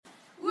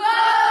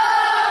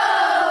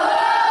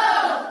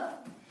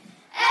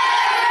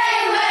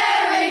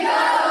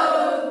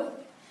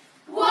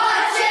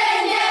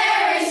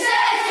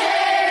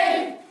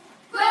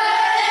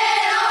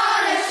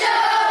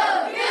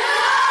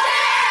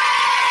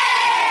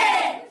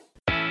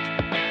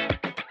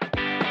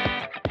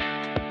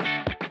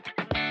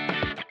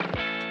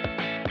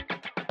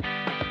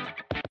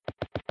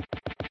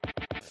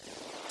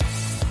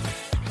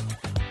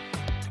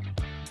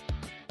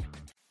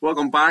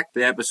Welcome back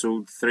to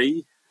episode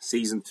 3,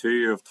 season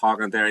 2 of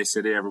Talking Derry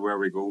City Everywhere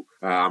We Go.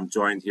 I'm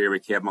joined here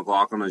with Kate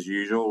McLaughlin as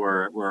usual.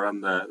 We're in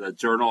the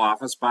Journal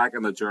office, back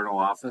in the Journal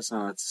office,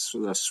 and it's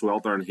the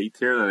sweltering heat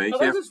here today. Well,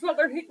 there's a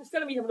sweltering heat.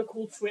 Instead of me having a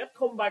cold sweat,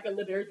 come back in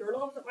the Derry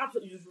Journal office. I'm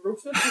absolutely just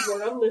roasted because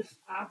we're in this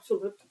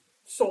absolute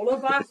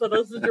sauna bath that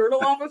is the Journal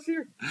office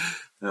here.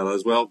 Yeah,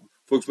 as well.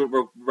 Folks,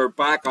 we're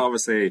back,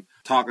 obviously,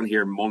 talking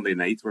here Monday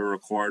night. We're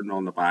recording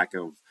on the back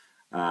of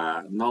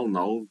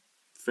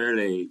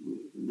fairly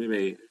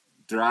maybe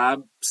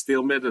drab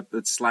stalemate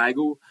at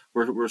Sligo.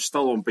 We're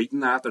still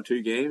unbeaten after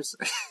 2 games.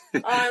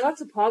 That's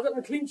a positive.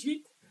 A clean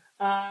sheet.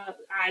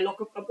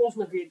 Look, it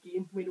wasn't a great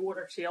game. We know what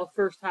ourselves.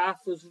 First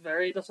half was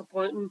very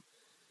disappointing.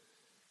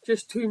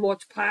 Just too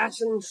much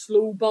passing,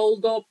 slow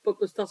build up. It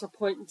was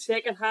disappointing.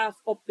 Second half,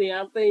 up the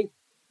ante.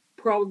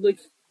 Probably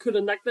could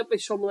have nicked it by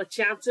some of the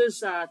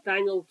chances.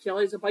 Daniel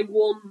Kelly's a big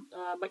one.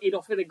 Mickey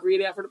Duffy had a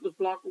great effort. It was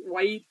blocked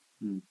wide.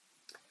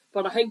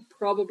 But I think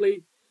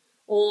probably,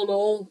 all in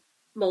all,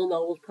 0-0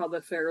 was probably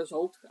a fair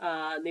result.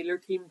 Neither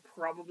team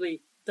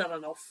probably did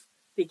enough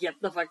to get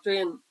the victory.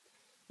 And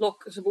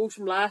look, I suppose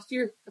from last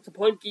year, it's a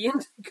point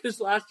gained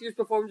because last year's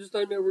performances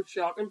down there were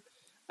shocking.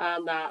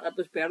 And it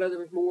was better. There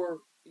was more.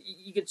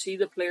 You could see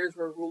the players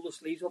were rolled the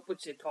sleeves up,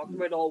 which they talked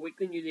about all week.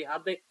 They knew they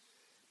had.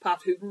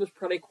 Pat Hooton was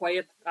pretty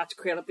quiet. That's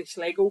credit to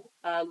Sligo.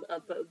 And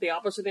at the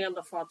opposite end,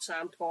 I thought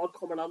Sam Todd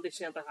coming on the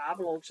centre half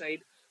alongside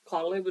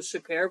Connolly was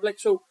superb.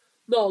 So,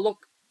 no,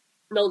 look,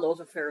 0-0 is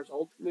a fair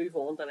result. Move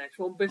on to the next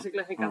one. Basically,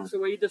 I think that's the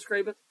way you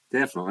describe it.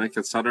 Definitely,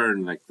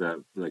 considering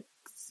the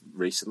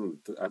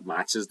recent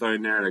matches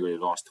down there, we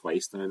lost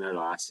twice down there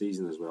last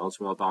season as well. It's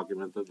well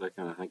documented.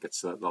 And I think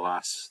it's the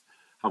last.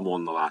 I've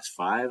won the last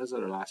 5. Is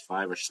it, or last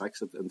 5 or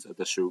 6 at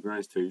the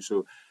showgrounds too?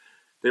 So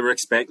they were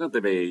expecting it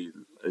to be,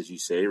 as you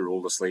say,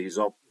 roll the sleeves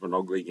up, an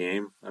ugly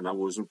game, and that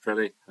wasn't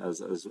pretty.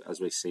 As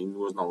we've seen, there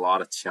wasn't a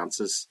lot of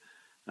chances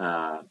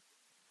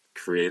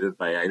created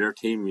by either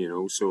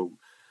team. So.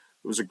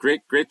 It was a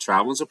great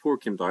travelling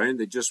support came down.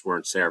 They just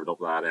weren't served up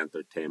that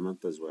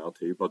entertainment as well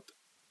too. But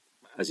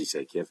as you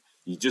say, Kev,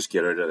 you just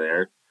get out of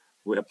there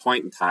with a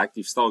point intact.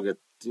 You've still got,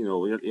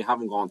 you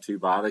haven't gone too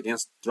bad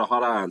against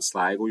Drogheda and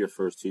Sligo. Your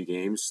first 2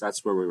 games,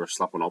 that's where we were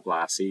slipping up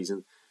last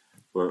season.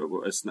 Where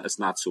it's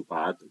not so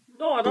bad.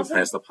 No, it Don't isn't.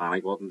 press the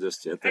panic button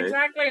just yet.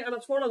 Exactly, and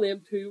it's one of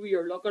them too. Where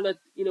you're looking at,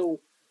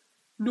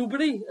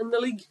 nobody in the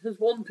league has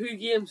won 2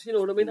 games. You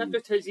know what I mean? That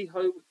just tells you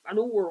how. I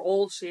know we're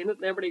all saying it,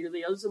 and everybody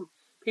really is, and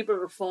people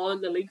who are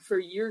following the league for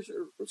years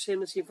are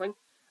saying the same thing.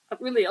 It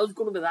really is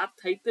going to be that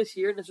tight this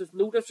year, and this is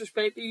no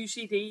disrespect to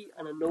UCD,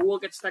 and I know I'll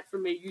get stick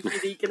from me,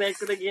 UCD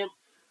connected again,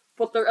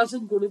 but there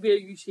isn't going to be a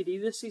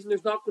UCD this season.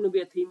 There's not going to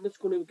be a team that's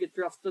going to get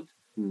drafted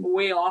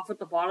way off at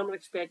the bottom and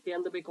expect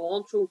them to be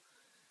gone. So,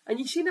 and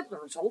you've seen it with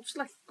the results,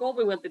 like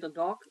Galway went to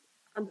Dundalk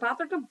and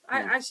battered them.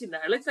 I seen the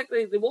highlights, like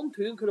they won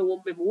 2 and could have won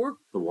by more.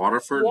 The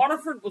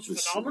Waterford was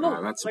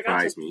phenomenal. That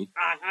surprised me.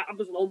 It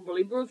was an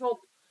unbelievable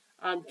result.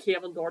 And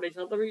Kevin Doherty's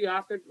interview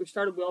after, we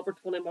started well for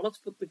 20 minutes,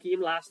 but the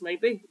game last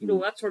 90,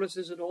 that sort of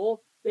says it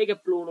all. They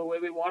get blown away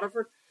by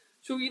Waterford.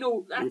 So,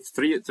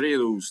 three of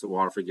those, the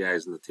Waterford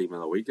guys in the team of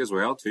the week as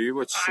well, too,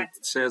 which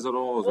says it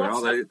all as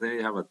well.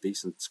 They have a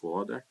decent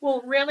squad there.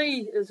 Well,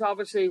 Rennie is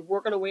obviously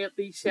working away at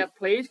these set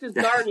plays because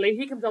Darren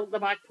Leahy comes out the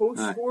back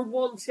post, scored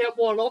one, set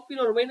one up, you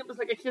know what I mean? It was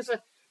like a case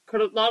of, could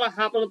it not have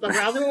happened at the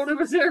random when it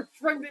was there?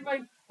 Frankly,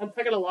 I'm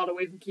taking a lot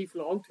away from Keith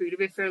Long, too, to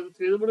be fair, the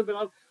 2 of them would have been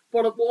on.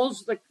 But it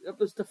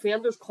was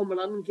defenders coming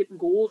in and getting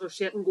goals or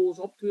setting goals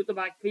up to at the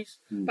back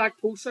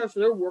post there, so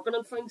they're working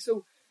on things.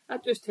 So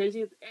that just tells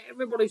you that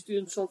everybody's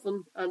doing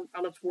something and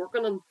it's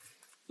working. And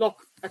look,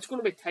 it's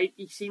going to be tight.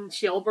 You've seen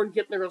Shelburne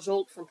getting a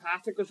result,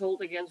 fantastic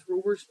result against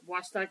Rovers.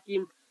 Watched that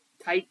game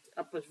tight.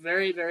 It was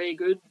very, very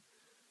good.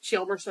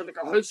 Shelburne started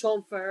like a house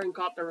on fire and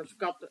got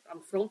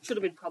in front. Should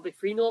have been probably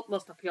 3-0 up,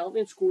 missed a penalty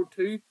and scored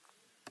 2.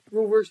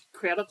 Rovers,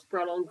 credits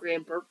brought on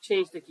Graham Burke,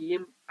 changed the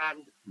game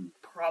and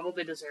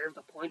probably deserved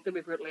a point, to be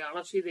brutally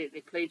honest with you.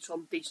 They played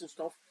some decent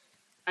stuff.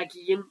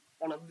 Again,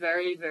 on a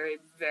very, very,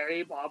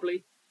 very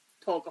wobbly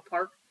Tolka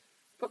Park.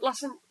 But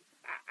listen,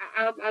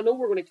 I know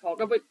we're going to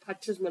talk about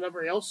pitches and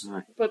whatever else,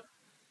 but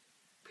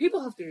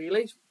people have to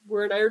realise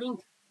we're in Ireland.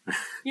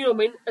 You know what I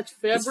mean? It's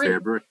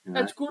February.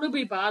 It's going to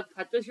be bad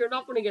pitches. You're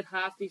not going to get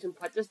half decent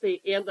pitches to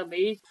the end of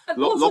May.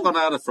 Looking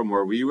at it from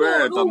where we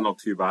were, it doesn't look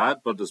too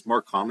bad. But as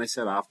Mark Conley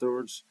said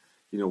afterwards,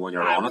 when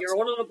you're on it.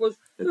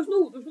 There's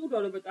no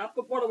doubt about that.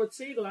 But what I would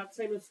say to that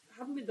time is,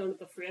 haven't been done at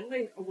the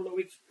friendly a couple of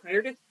weeks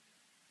prior to it.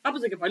 That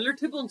was like a billiard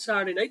table on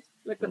Saturday night.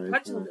 Like the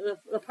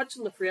pitch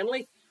in the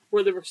friendly,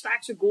 where there were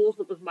stacks of goals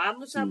and it was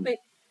madness at me.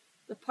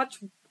 The pitch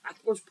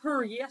was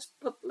poor, yes,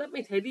 but let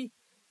me tell you,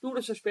 no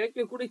disrespect,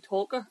 you're going to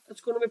Tolka, it's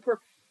going to be poor.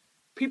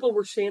 People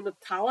were saying that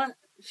Tala,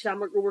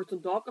 Shamrock Rovers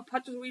Dundalk, the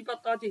pitch is a wee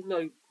bit dodgy.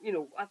 Now,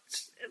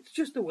 it's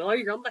just the weather,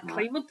 you're on the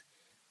climate.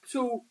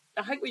 So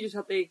I think we just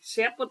have to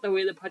accept what the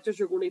way the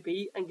pitches are going to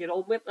be and get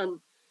on with it.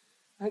 And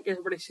I think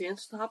everybody's saying,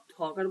 stop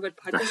talking about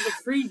pitches.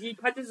 It's 3D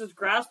pitches, it's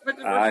grass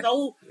pitches.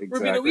 We're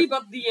being a wee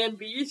bit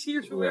DNB-ish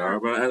here. So we are,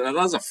 but it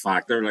is a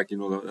factor. It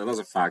is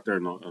a factor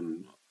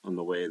in on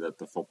the way that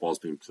the football's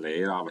been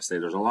played. Obviously,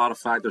 there's a lot of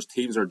factors.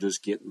 Teams are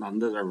just getting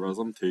under their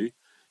rhythm too.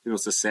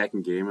 It's the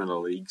second game in the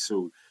league,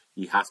 so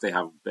you have to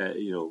have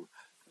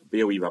be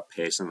a wee bit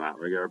patient in that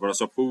regard. But I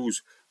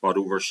suppose what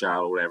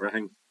overshadowed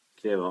everything,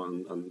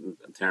 in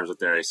terms of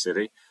Derry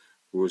City,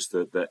 was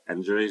the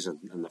injuries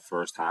in the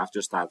first half.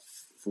 Just that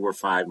 4 or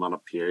 5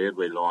 minute period,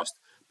 we lost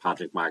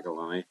Patrick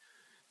McElhinney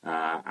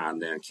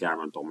and then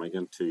Cameron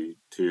Dummigan,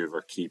 two of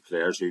our key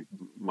players who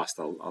missed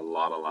a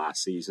lot of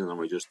last season, and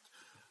we're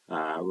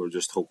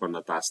just hoping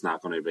that that's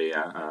not going to be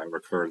a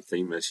recurrent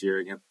theme this year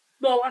again.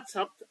 No, that's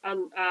it.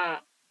 And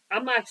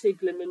I'm actually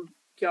blaming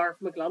Gareth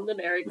McGlynn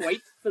and Eric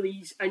White for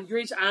these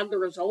injuries and the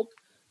result,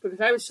 because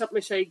I was sitting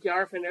beside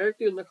Gareth and Eric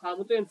doing the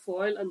commentary in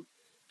Foyle, and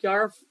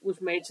Gareth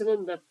was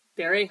mentioning that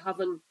Derry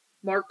having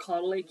Mark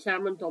Connolly,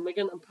 Cameron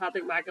Dummigan and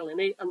Patrick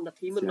McElhinney and the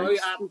team, and now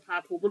adding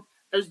Pat Hoban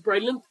is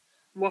brilliant.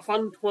 And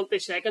within 20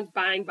 seconds,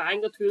 bang,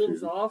 bang, the two of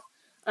them's off.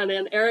 And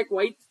then Eric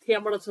White,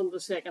 10 minutes into the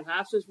second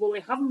half, says, well,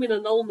 we haven't been a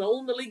 0-0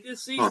 in the league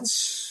this season.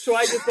 So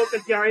I just looked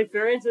at Gary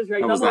Ferry and says,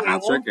 right, that was the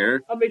hat-trick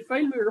there. And we'd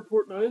file my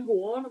report now and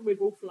go on, and we'd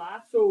both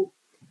laugh. So,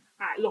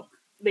 look,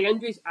 the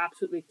injuries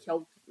absolutely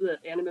killed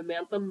any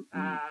momentum.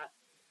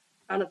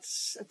 And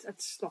it's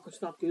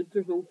not good.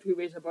 There's no two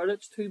ways about it.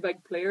 It's two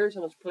big players,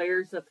 and it's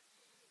players that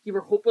you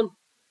were hoping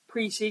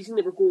pre-season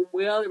they were going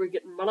well, they were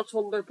getting minutes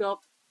under their belt.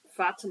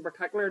 Fats in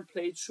particular had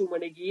played so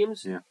many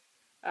games. Yeah.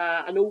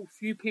 I know a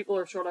few people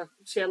are sort of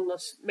sending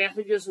us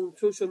messages on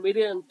social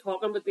media and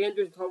talking about the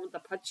injuries and talking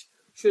about the pitch.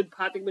 Should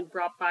Patrick been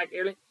brought back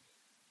early?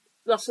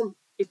 Listen,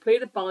 he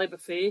played at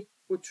Ballybuffet,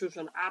 which was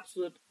an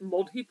absolute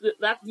mud heap.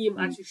 That game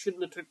actually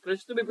shouldn't have took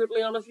place, to be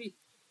brutally honest with you.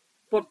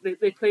 But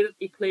they played it.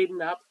 He played in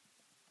that.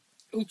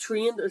 He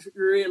trained, as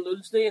Ray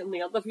Lulsday in the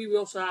interview we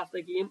also after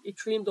the game. He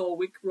trained all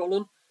week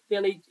running.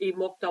 Then he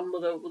mucked in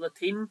with a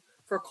team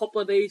for a couple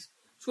of days.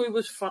 So he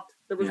was fit.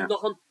 There was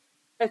nothing.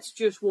 It's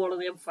just one of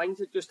them things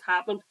that just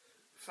happened.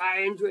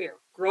 Thigh injury or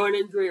groin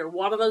injury or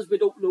what it is, we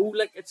don't know.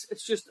 Like it's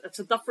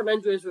a different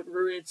injury as what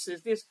Rory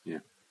says this. Yeah.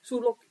 So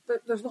look,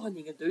 there's nothing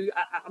you can do.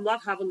 I'm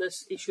not having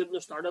this. He shouldn't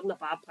have started in a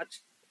bad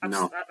pitch.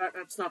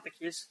 That's not the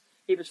case.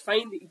 He was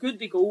fine, good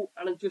to go,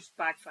 and it just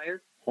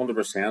backfired.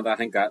 100%. I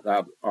think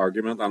that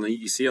argument, and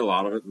you see a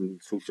lot of it in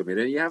social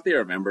media. You have to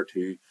remember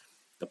too,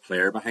 the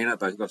player behind it,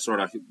 the sort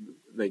of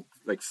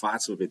like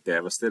Fats would be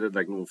devastated.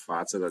 Like no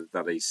Fats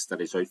that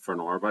he's out for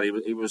an hour, but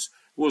he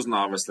wasn't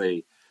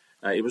obviously.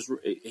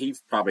 He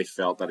probably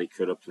felt that he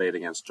could have played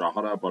against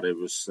Drogheda, but it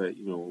was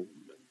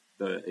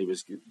he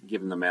was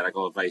given the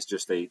medical advice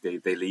just they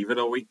leave it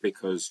a week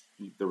because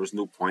there was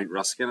no point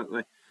risking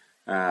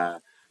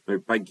it.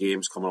 Big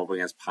games coming up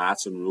against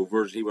Pats and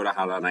Rovers, he would have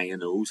had an eye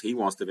and nose. He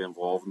wants to be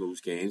involved in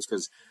those games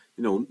because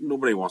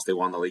nobody wants to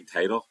win the league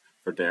title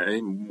for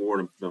Derry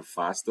more than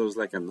Fats does,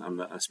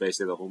 and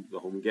especially the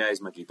home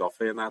guys, Mickey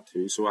Duffy and that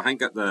too. So I think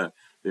that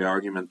the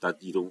argument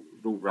that you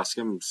don't risk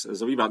him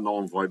is a wee bit null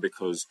and void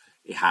because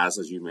he has,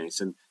 as you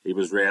mentioned, he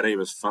was ready, he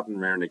was fit and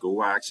raring to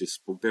go. I actually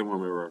spoke to him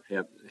when we were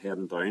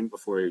heading down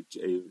before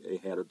he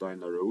headed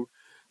down the road,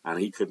 and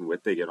he couldn't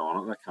wait to get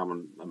on it. Like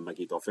him and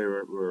Mickey Duffy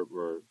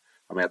were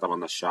I met him in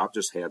the shop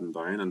just heading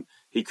down, and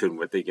he couldn't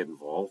wait to get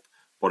involved.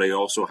 But he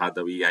also had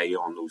the wee eye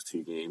on those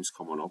two games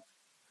coming up.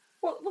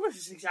 Well, this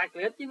is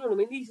exactly it. You know what I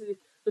mean? These are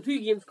the two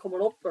games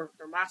coming up. They're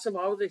massive.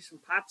 Obviously, some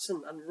Pats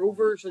and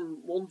Rovers, and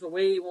one's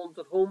away, one's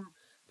at home.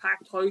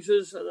 Packed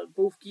houses,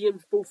 both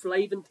games, both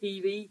live on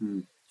TV.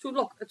 So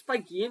look, it's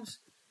big games.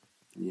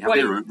 You have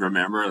to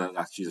remember that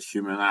that's the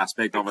human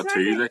aspect of it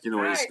too. Like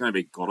he's going to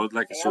be gutted.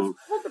 Like so,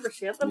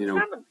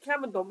 100%.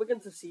 Cameron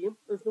Dummigan's the same.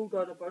 There's no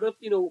doubt about it.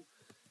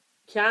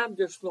 Cam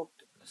just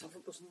looked as if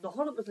it was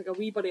nothing. It was like a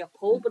wee bit of a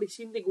pull, but he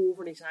seemed to go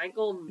over his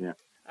ankle,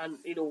 and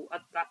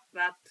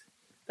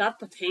that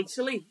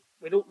potentially,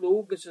 we don't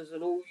know, because as I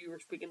know you were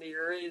speaking to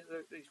Yuri,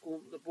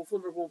 both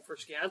of them are going for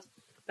scans.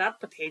 That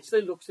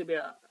potentially looks to be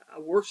a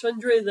worse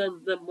injury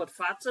than what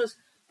Fats is.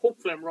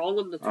 Hopefully I'm wrong,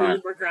 and the two of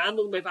them were grand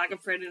on the way back on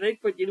Friday night,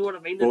 but you know what I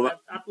mean? Well,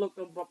 that looked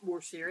a bit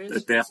more serious.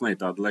 It definitely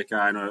did. Like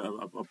I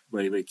know,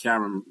 with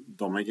Cameron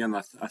Dummigan,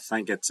 I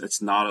think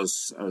it's not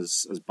as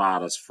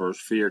bad as first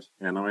feared.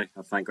 Anyway,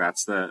 I think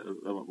that's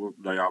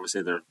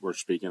obviously we're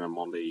speaking on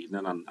Monday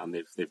evening, and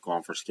they've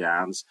gone for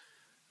scans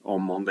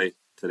on Monday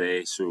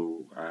today,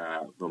 so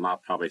they'll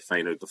not probably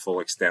find out the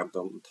full extent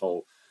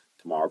until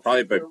tomorrow,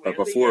 probably. But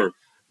before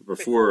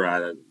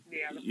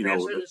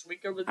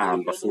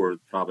and before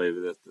probably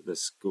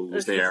this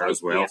goes there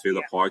as well through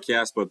the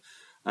podcast. But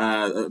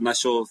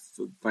initial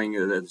thing,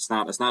 it's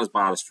not as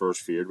bad as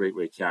first feared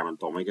with Cameron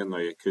Dummigan. Now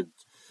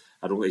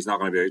he's not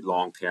going to be out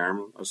long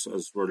term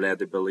as we're led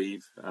to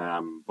believe.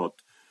 But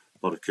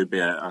it could be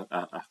a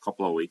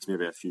couple of weeks,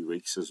 maybe a few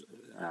weeks.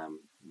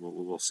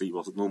 We'll see.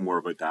 We'll know more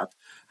about that.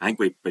 I think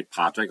with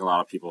Patrick, a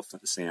lot of people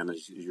saying,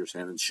 as you're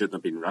saying, it shouldn't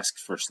have been risked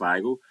for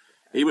Sligo.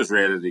 He was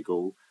ready to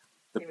go.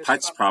 The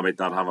pitch probably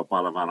did have a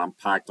bit of an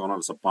impact on it. It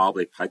was a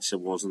bobbly pitch. It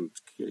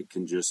wasn't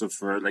conducive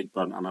for it,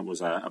 and it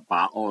was a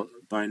battle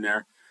down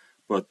there.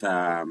 But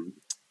I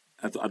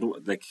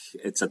don't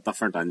it's a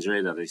different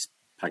injury that he's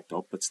picked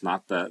up. It's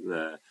not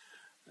the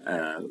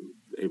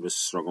he was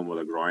struggling with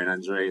a groin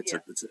injury.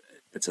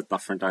 It's a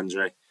different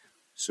injury,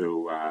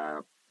 so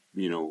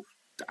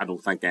I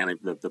don't think any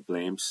of the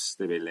blames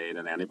to be laid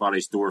in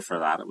anybody's door for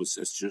that.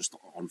 It's just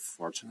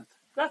unfortunate.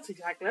 That's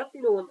exactly it,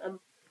 and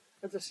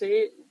as I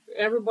say,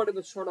 everybody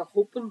was sort of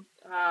hoping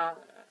that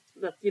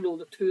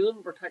the two of them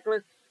in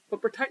particular,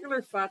 but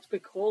particularly Fats,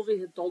 because he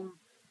had done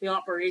the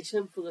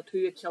operation for the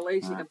two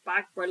Achilles, he got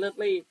back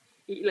brilliantly.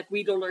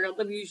 We done our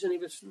interviews, and he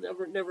was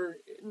never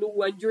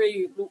no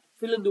injury,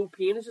 feeling no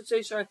pain, I should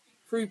say,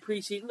 through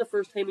pre-season, the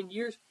first time in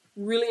years.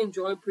 Really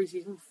enjoying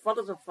pre-season, fit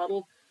as a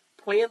fiddle,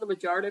 playing the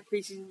majority of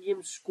pre-season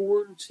games,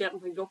 scoring, setting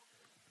things up.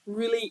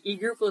 Really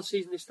eager for the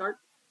season to start.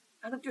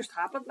 And it just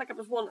happened. Like, it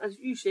was one, as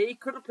you say, he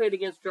could have played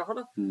against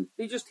Drogheda.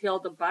 They just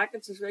held them back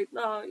and says, right,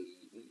 no,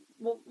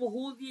 we'll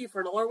hold you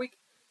for another week.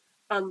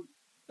 And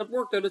it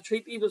worked out a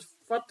treat. He was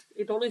fit.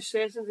 He'd done his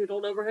sessions. He'd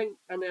done everything.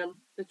 And then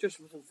it just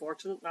was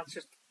unfortunate. That's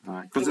just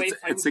because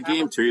it's a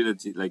game too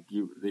that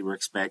they were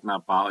expecting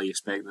that battle. You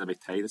expected it to be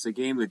tight. It's a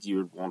game that you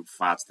would want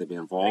Fats to be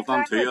involved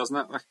in too, isn't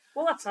it?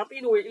 Well, that's it.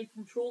 He'll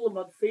control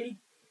the midfield.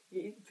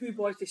 Two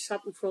boys to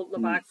sit in front of the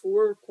back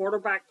four,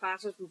 quarterback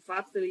passes from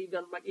Fats to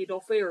either Mickey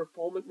Duffy or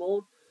Paul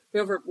McMullen,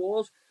 whoever it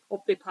was,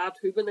 up to Pat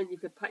Hooban, and you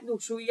could pick.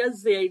 So he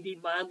is the ideal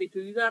man to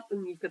do that,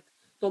 and you could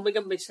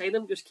Dunnigan beside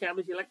him, just came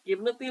as you like,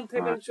 giving it the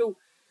time. So,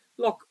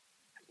 look,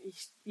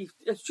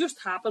 it's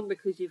just happened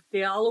because you've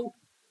Diallo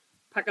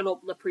picking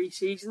up in the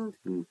pre-season,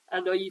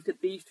 and now you've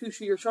got these two,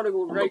 so you're sort of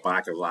going, on right. the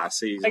back of last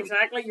season.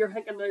 Exactly, you're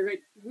thinking now,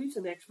 right, who's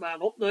the next man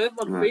up now?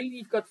 Really,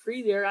 you've got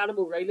three there, Adam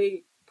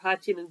O'Reilly,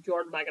 Patchin and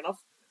Jordan McAnuff.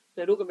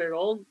 Now, don't get me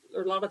wrong,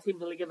 there are a lot of teams in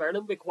the League of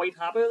Ireland be quite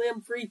happy with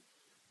them three.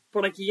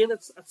 But again,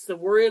 it's the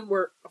worrying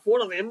where if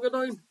one of them go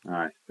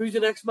down, who's the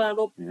next man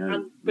up? Yeah,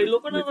 and by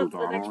looking at it,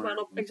 the next man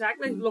up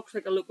exactly looks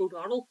like a Luke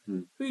O'Donnell,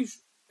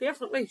 who's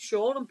definitely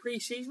shown in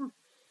pre-season.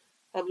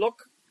 And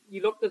look,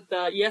 you looked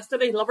at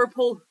yesterday,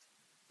 Liverpool.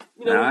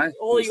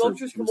 All the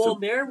youngsters come on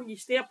there. When you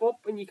step up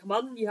and you come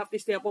in, you have to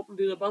step up and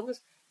do the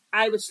business.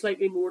 I was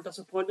slightly more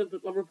disappointed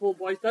that Liverpool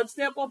boys did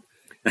step up.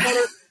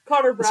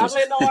 Connor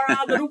Bradley and all that.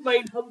 I don't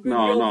mind him.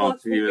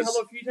 He was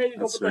a few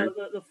times. He up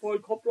the Foyle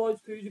Cup launch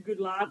too. He's a good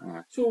lad.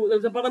 So there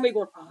was a bit of me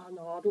going,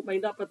 no, I don't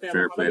mind that. But then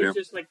it's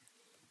just like,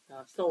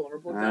 still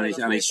Liverpool.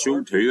 And he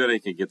showed too that he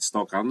could get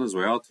stuck in as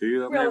well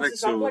too.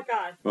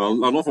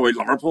 Well, enough about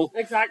Liverpool.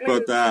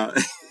 Exactly. But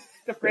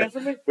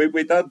depressing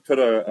we did put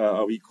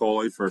a wee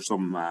call out for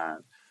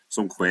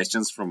some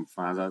questions from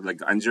fans.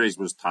 Like, injuries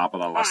was top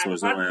of the list,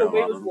 wasn't it?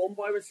 Was one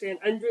boy was saying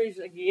injuries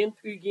again,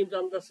 2 games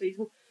on this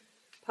season.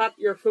 Pat,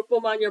 you're a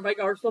football man, you're a big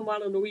Arsenal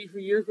man. I know you for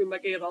years with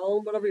Mickey at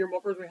all, whatever your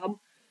muckers with him.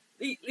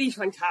 These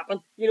things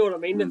happen. You know what I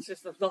mean? It's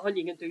just there's nothing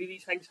you can do.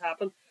 These things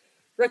happen.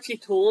 Richie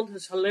Toland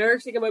has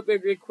hilariously come out with a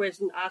great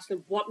question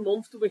asking what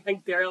month do we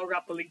think Derry will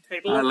grab the league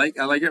title? I like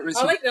it, Richie.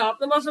 I like the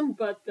optimism,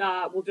 but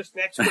we'll just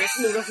next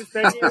question.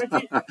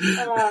 Richie.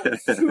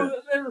 So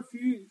there are a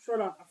few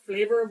sort of a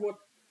flavour of what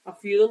a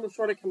few of them have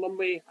sort of come in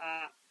with.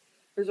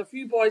 There's a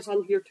few boys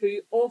on here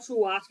too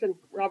also asking,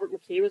 Robert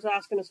McKay was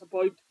asking us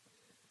about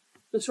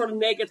the sort of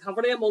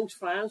negativity amongst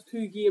fans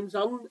 2 games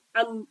in,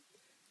 and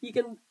you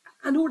can,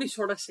 I know what he's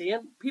sort of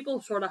saying,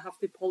 people sort of have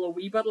to pull a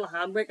wee bit of a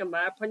handbrake in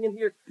my opinion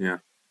here. Yeah.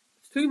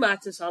 It's 2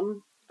 matches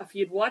in. If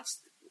you'd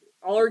watched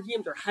other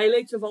games or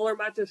highlights of other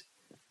matches,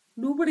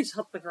 nobody's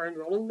hit the ground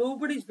running,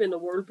 nobody's been a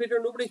world beater,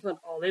 nobody's went,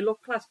 they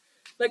look class.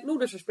 Like, no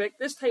disrespect,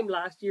 this time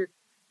last year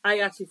I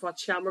actually thought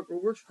Shamrock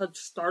Rovers had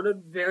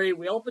started very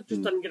well but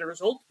just didn't get a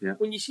result. Yeah.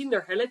 When you seen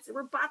their highlights, they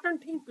were battering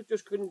teams but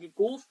just couldn't get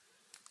goals.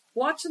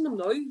 Watching them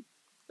now,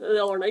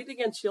 the other night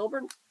against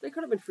Shelbourne, they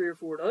could have been 3 or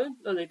 4 down,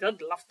 and they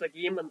did lift the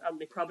game, and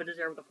they probably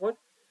deserved the point.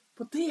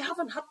 But they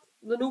haven't hit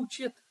the notes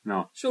yet.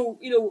 No. So,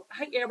 I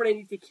think everybody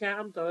needs to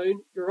calm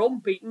down. You're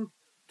unbeaten,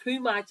 2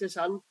 matches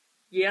in.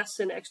 Yes,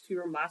 the next 2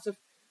 are massive,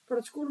 but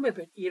it's going to be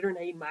about 8 or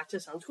 9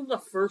 matches in. It's going to be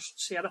the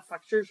first set of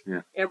fixtures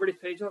everybody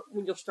plays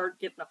when you'll start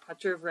getting a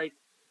picture of, right,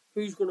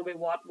 who's going to be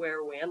what,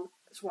 where, when.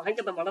 So I think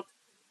at the minute,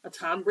 it's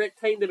handbrake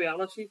time, to be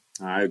honest with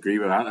you. I agree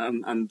with that.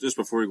 And just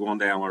before we go on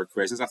down our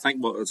questions, I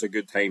think it's a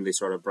good time to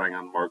sort of bring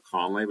in Mark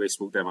Connolly. We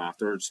spoke to him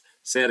afterwards,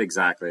 said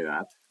exactly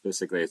that.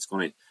 Basically, it's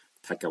going to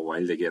take a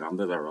while to get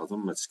under the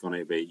rhythm. It's going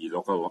to be, you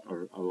look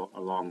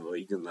along the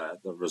league and the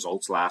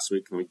results last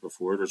week and the week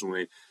before,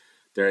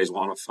 Derry's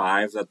one of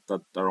 5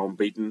 that are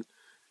unbeaten.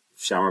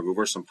 Shamrock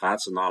Rovers and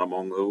Pats are not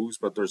among those,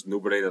 but there's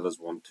nobody that has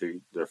won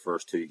their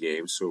first 2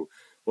 games. So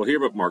we'll hear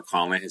about Mark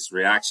Connolly, his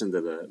reaction to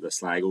the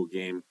Sligo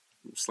game.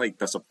 Slight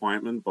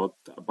disappointment, but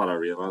a bit of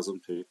realism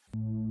too.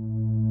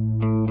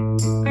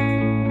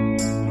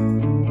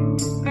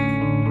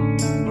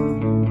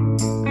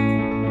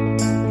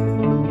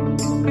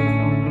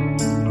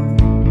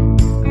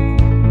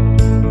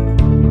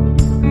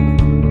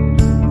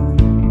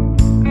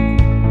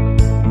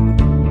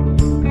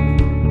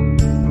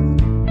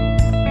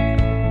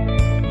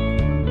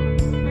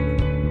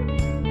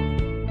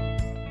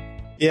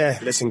 Yeah,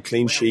 listen,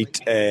 clean sheet.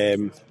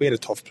 We had a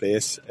tough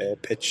place.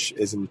 Pitch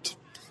isn't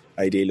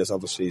ideal as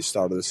obviously the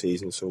start of the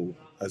season, so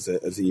as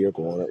the year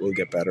goes on, it will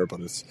get better.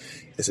 But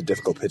it's a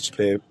difficult pitch to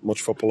play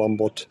much football on.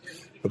 But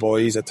the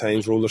boys at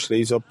times roll their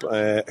sleeves up,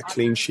 a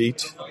clean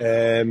sheet.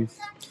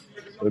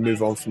 We'll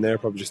move on from there.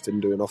 Probably just didn't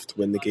do enough to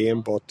win the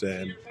game, but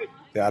the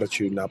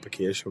attitude and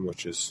application,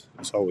 which is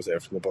always there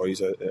from the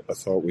boys, I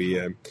thought we,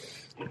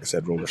 like I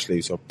said, rolled our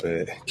sleeves up,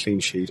 clean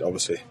sheet.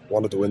 Obviously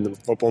wanted to win the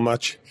football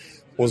match,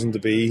 wasn't to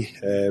be.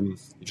 You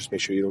just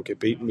make sure you don't get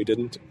beaten. We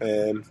didn't.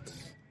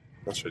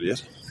 That's really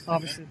it.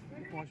 Obviously,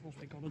 the boys must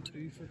be gutted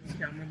too for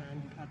Cameron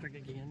and Patrick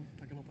again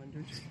picking up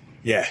injuries.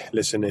 Yeah,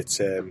 listen, it's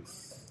a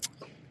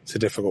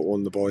difficult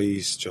one. The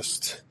boys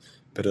just.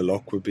 Bit of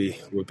luck would be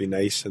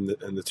nice, and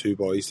the two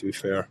boys, to be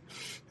fair,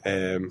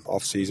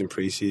 off season,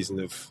 pre-season,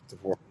 they've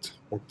worked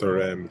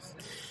their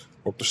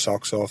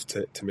socks off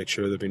to make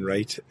sure they've been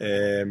right,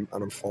 and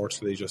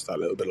unfortunately, just that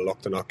little bit of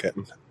luck, they're not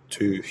getting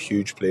two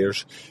huge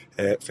players.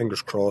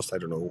 Fingers crossed. I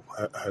don't know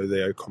how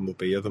the outcome will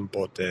be of them,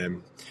 but they're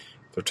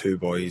two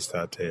boys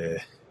that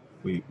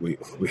we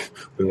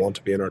want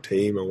to be in our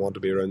team and want to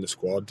be around the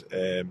squad.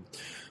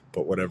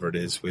 But whatever it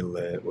is,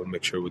 we'll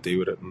make sure we deal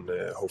with it, and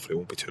hopefully it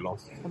won't be too long.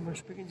 And we're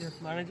speaking to your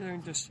manager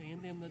and just saying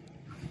to him that,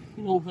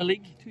 the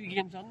league, 2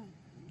 games in,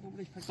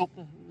 nobody's picked up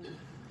the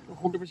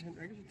 100%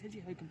 records. It tells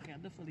you how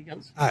competitive the league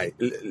is. Aye,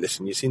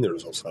 listen, you've seen the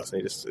results last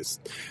night.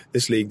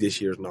 This league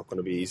this year is not going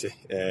to be easy.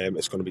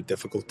 It's going to be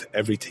difficult.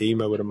 Every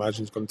team, I would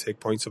imagine, is going to take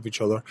points off each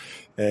other.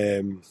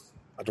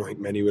 I don't think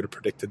many would have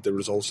predicted the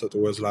results that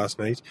there was last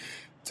night.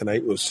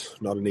 Tonight was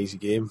not an easy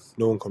game.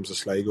 No one comes to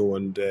Sligo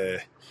and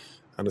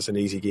it's an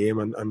easy game,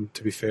 and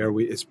to be fair,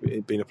 it's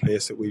been a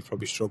place that we've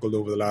probably struggled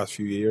over the last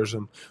few years,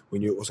 and we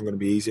knew it wasn't going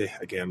to be easy.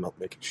 Again, not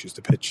making excuse,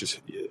 the pitch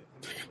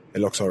it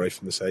looks alright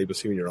from the side, but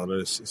see, when you're on it,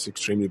 it's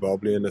extremely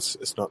bobbly and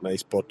it's not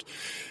nice, but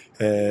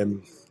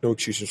no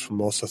excuses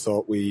from us. I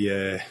thought we,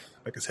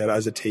 like I said,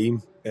 as a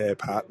team,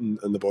 Pat and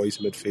the boys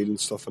in midfield and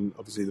stuff, and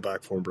obviously the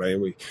back four and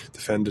Brian, we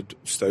defended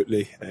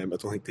stoutly. I don't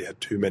think they had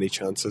too many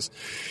chances,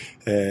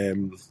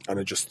 and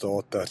I just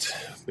thought that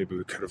maybe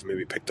we could have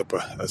picked up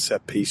a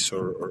set piece,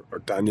 or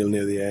Daniel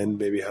near the end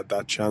maybe had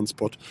that chance,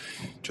 but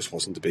just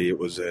wasn't to be. It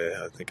was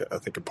I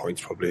think a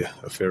point's probably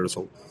a fair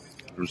result.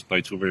 There was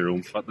doubts over your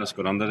own fitness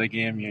going into the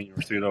game. You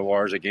were through the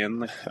wars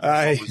again.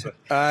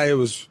 It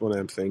was one of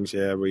them things.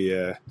 Yeah, we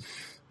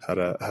had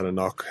a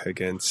knock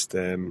against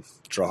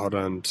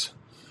Drogheda, and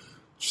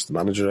just the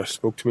manager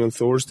spoke to me on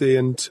Thursday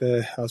and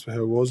asked me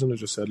how it was, and I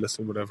just said,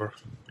 listen, whatever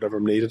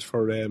I'm needed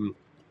for,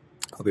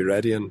 I'll be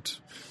ready, and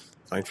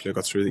thankfully I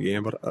got through the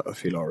game, but I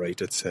feel alright.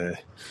 It's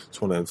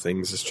one of them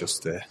things. It's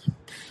just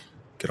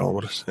get on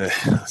with it.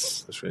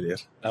 That's really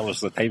it. That was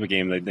the type of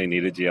game that they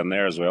needed you in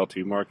there as well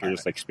too, Mark. You're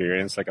just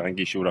experienced. I think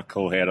you showed a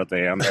cool head at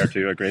the end there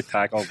too, a great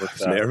tackle. But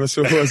nervous,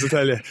 I was, I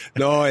tell you.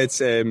 No,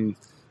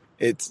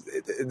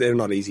 they're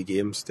not easy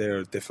games.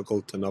 They're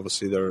difficult, and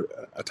obviously they're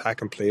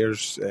attacking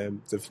players.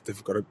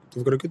 They've got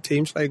a good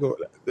team. Sligo,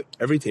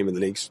 every team in the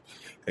league's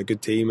a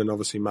good team, and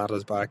obviously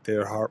Mata's back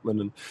there,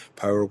 Hartman and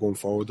Power going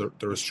forward.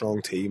 They're a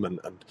strong team, and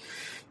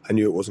I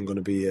knew it wasn't going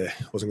to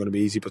be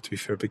easy. But to be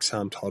fair, Big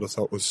Sam Todd I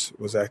thought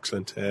was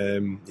excellent.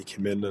 He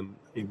came in and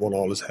he won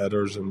all his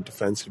headers, and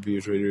defensively he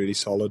was really, really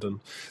solid,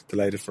 and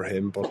delighted for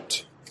him.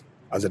 But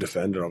as a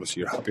defender, obviously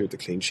you're happy with the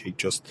clean sheet.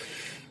 Just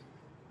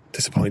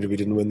disappointed we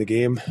didn't win the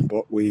game,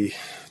 but 2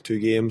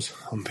 games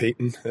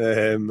unbeaten,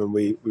 and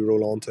we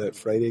roll on to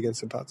Friday against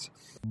St Pat's.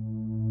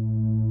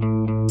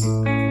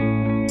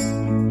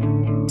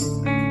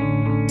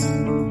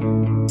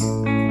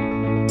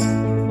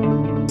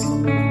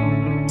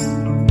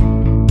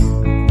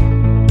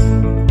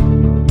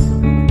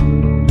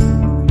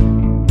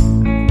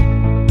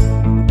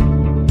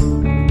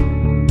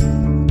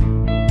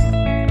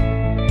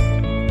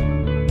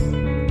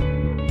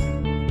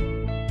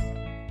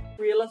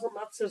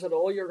 Says it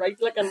all. You're right,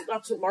 and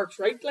that's what Mark's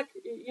right.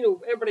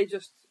 Everybody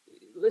just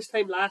this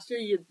time last year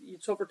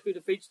you'd suffered 2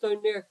 defeats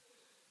down there.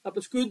 It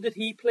was good that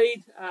he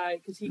played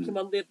because he came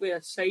in there with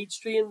a side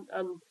strain,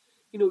 and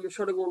you're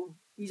sort of going,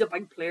 he's a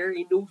big player.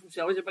 He knows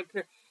himself. He's a big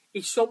player.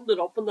 He summed it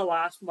up in the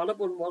last minute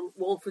when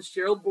Wal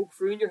Fitzgerald broke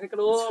through, and you're thinking,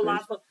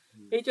 last minute.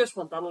 He just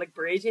went down like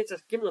Brazy,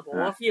 just give him the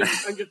ball off you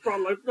and just brought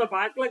him out in the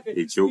back.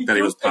 He joked that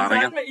he was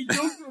panicking. Exactly, he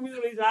joked when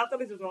he's after.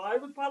 He says, I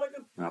was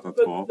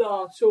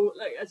panicking. So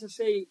as I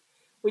say,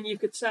 when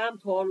you've got Sam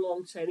Todd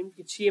alongside him, you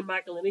can see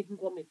McElhinney can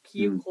go on the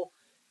Keane Cole.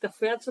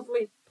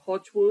 Defensively,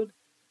 Touchwood,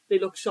 they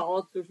look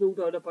solid, there's no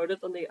doubt about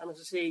it. And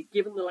as I say,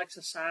 given the likes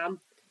of Sam,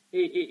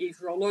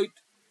 his run out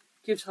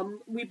gives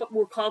him a wee bit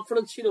more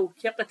confidence,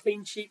 kept a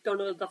clean sheet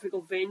down in a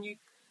difficult venue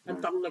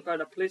and didn't look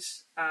out of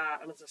place.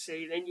 And as I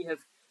say, then you have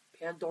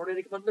Penn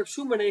Doherty to come in. There's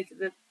so many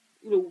that,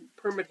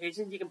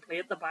 permutations you can play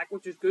at the back,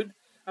 which is good,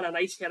 and a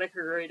nice head of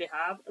career to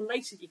have, and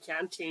nice that you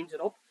can change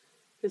it up.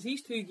 Because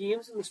these 2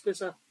 games in the space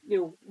of,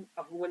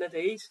 a win of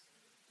days,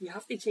 you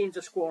have to change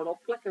the squad up,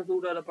 there's no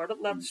doubt about it,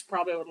 and that's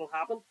probably what will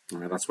happen.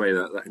 Yeah, that's why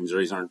the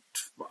injuries aren't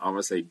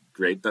obviously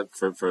great that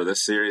for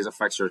this series of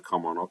fixtures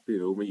coming up.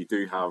 You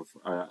do have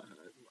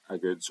a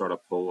good sort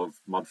of pool of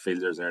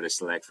midfielders there to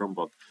select from,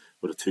 but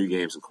with the 2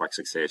 games in quick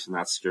succession,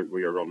 that's where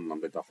you're running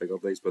into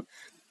difficulties. But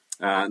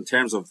In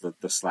terms of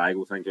the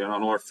Sligo thing,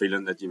 another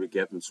feeling that you would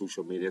get in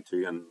social media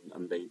too,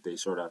 and they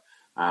sort of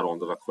add on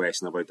to the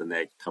question about the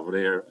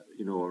negativity,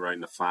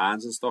 around the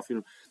fans and stuff.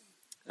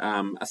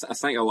 I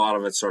think a lot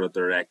of it's sort of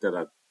directed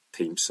at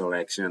team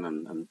selection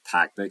and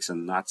tactics,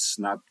 and that's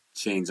not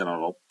changing it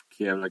up.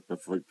 Like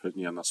before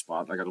putting you on the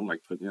spot, like I don't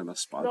like putting you on the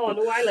spot. No,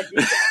 I like you.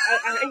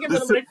 I think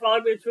it's when I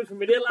followed me on social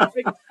media last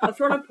week, I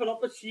sort of put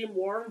up a Shane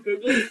Warren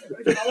Google.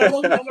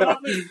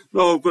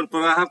 No, but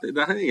I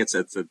think it's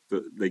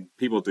like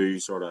people do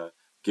sort of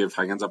give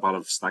Higgins a bit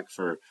of stick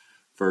for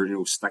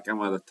sticking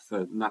with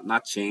it,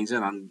 not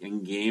changing and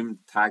in game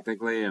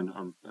tactically and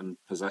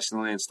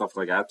positionally and stuff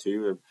like that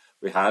too.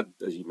 We had,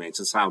 as you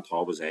mentioned, Sam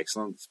Todd was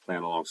excellent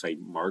playing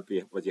alongside Mark,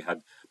 but you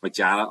had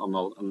McJanet on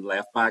the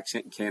left back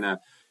kind of.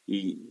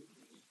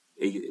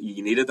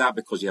 You needed that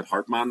because you had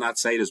Hartman that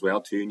side as well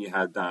too, and you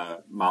had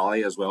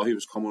Mali as well. He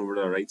was coming over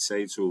to the right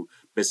side, so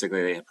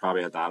basically they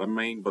probably had that in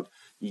mind. But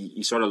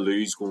you sort of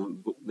lose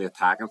the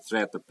attacking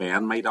threat that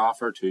Ben might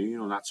offer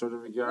too, that sort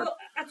of regard. Well,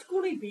 it's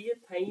going to be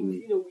at times,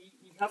 you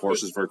have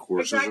horses for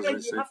courses.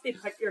 Exactly, you have to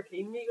pick your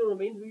team. You know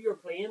what I mean? Who you're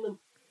playing, and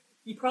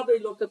you probably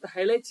looked at the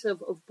highlights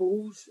of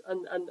Bowes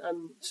and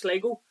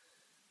Sligo.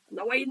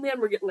 The wide men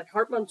were getting, like,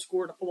 Hartman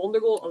scored a wonder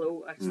goal,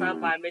 although I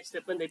stand by my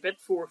statement, they bit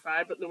 4 or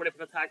 5, but nobody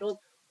put a tackle him.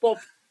 But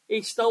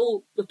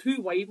the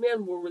two wide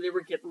men were where they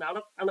were getting at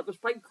it, and it was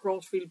big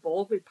crossfield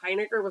balls, where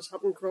Pinecker was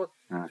hitting cross.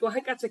 So I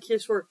think that's a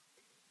case where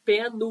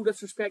Ben, no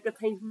disrespect at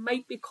times,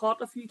 might be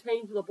caught a few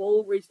times with the ball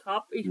over his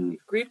top. He's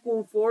great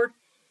going forward.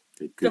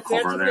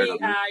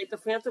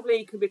 Defensively,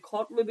 he could be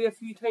caught maybe a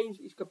few times.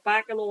 He's got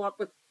back and all that,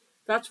 but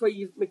that's why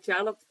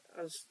McJanet,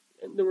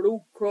 there were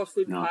no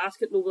crossfield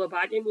basket over the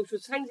back end, which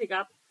was things he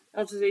got.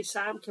 As I say,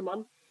 Sam came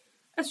on.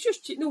 It's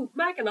just,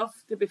 McAnuff,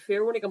 to be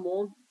fair, when he came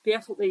on,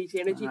 definitely his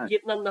energy,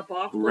 getting in the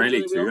box.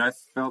 O'Reilly too, I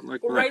felt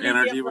like,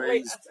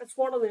 energy-wise. It's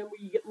one of them where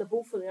you get in the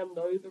both of them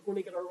now, they're going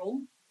to get a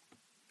run.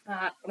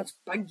 And it's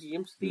big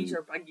games. These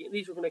are big games.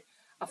 These are going to...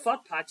 I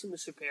thought Patchen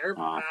was superb.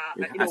 I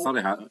thought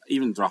he had...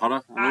 Even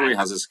Drogheda, I know he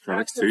has his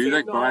critics too.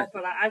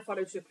 But I thought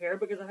he was superb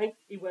because I think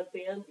he went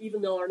in,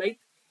 even the other night,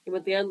 he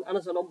went in and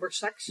as a number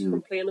 6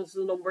 from playing as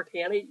a number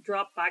 10. He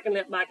dropped back and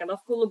let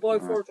McAnuff go the ball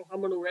forward to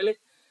him and O'Reilly.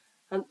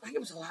 And I think it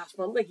was the last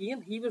month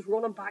again. He was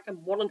running back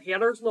and winning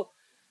headers. No,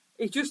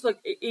 he's just like,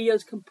 he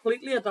is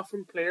completely a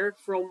different player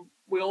from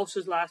we all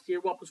said last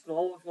year what was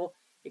going on.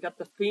 He got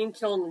the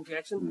pain-killing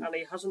injection and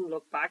he hasn't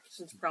looked back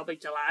since probably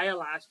July of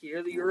last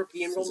year, the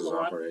European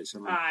run.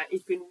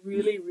 He's been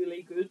really,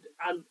 really good.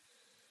 And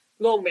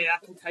long may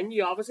that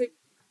continue, obviously.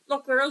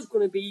 Look, there is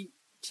going to be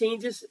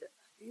changes.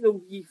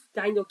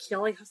 Daniel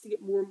Kelly has to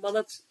get more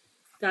minutes.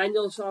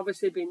 Daniel's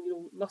obviously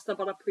been, must have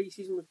been a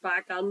pre-season with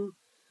back in.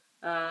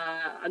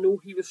 I know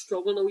he was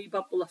struggling a wee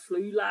bit with the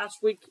flu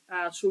last week,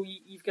 so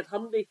you've got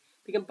him to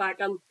get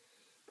back in.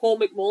 Paul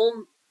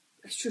McMullen,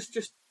 it's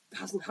just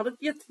hasn't had it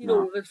yet.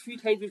 There's a few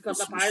times he's got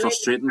the byline.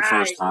 Frustrating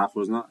first half,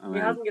 wasn't it? He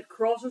hasn't got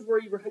crosses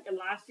where you were thinking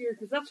last year,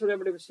 because that's what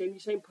everybody was saying. You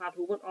signed Pat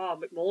Hogan,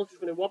 McMullen's just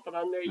going to whoop it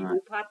in there, you go,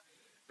 Pat.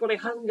 But he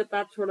hasn't got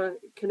that sort of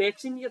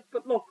connection yet.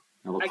 But look,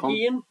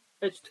 again,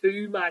 it's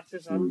 2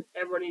 matches and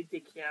everyone needs to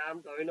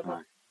calm down a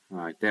bit.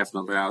 Right,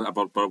 definitely.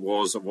 But it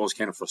was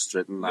kind of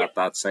frustrating that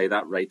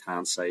that right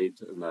hand side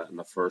in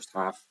the first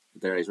half.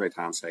 Derry's right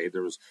hand side,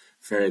 there was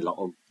very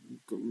little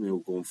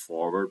going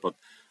forward, but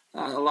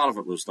a lot of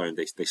it was down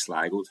to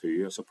Sligo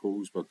too, I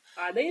suppose. But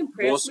they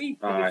impressed me.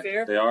 To be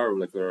fair, they are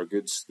they're a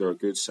good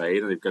side,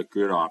 and they've got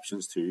good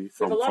options too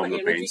from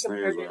the bench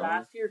now as well.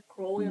 Last year,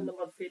 Crawley in the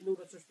midfield, no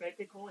disrespect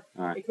to Crawley,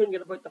 he couldn't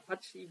get about the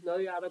pitch. He's now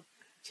added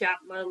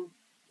Chapman.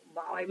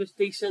 Mali was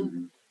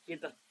decent. You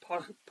had the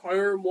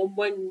power in one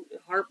wing,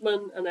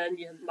 Hartman, and then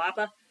you had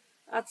Mata.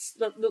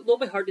 They'll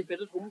be hard to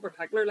beat at home, in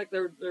particular. Like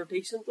they're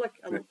decent,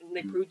 and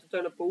they proved it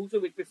down at Bowes the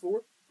week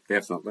before.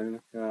 Definitely.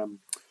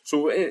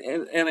 So,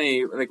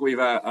 we've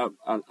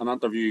an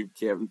interview.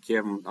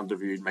 Kevin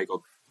interviewed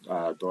Michael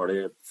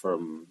Doherty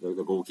from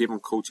the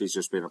goalkeeping coach. He's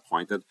just been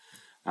appointed.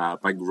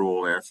 Big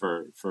role there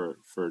for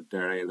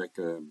Derry.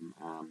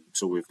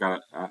 So we've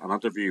got an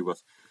interview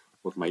with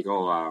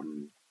Michael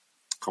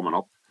coming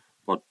up.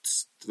 But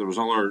there was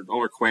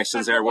other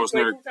questions there,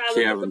 wasn't there,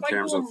 Kev, in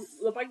terms of...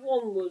 The big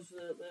one was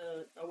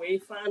the away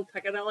fan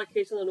ticket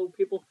allocation. I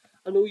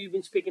know you've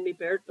been speaking to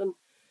Bert, and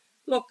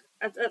look,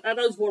 it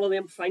is one of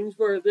them things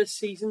where this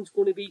season's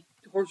going to be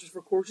horses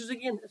for courses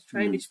again. It's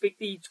trying to speak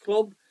to each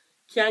club.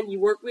 Can you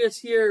work with us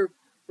here?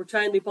 We're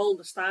trying to build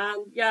a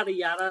stand, yada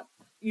yada.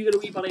 You got a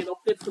wee bit of an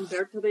update from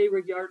Bert today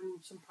regarding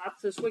some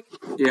Pats this week?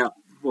 Yeah.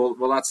 Well,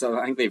 that's.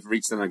 I think they've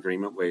reached an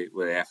agreement with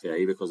the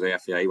FAI because the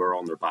FAI were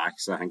on their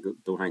backs. I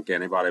don't think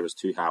anybody was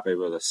too happy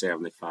with the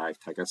 75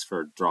 tickets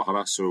for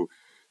Drogheda, so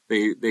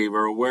they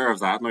were aware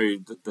of that. Now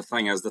the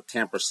thing is, the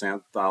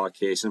 10%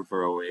 allocation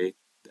for away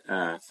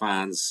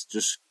fans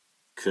just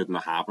couldn't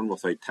have happened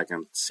without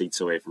taking seats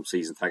away from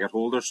season ticket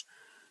holders.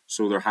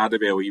 So there had to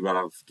be a wee bit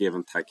of give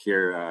and take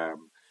here.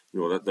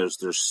 That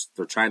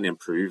they're trying to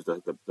improve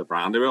the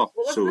brand well.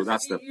 So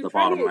that's the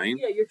bottom line.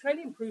 Yeah, you're trying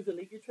to improve the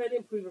league. You're trying to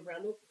improve the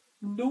brand.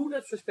 No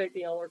disrespect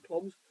to other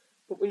clubs,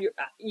 But when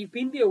you've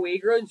been to away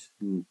grounds,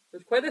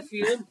 there's quite a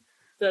few of them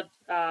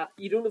that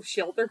you don't have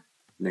shelter.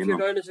 If you're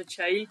down as a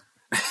child,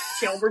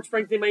 Shelburne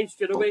springs to mind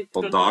straight away.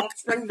 Dundalk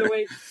springs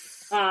away.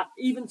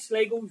 Even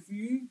Sligo's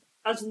View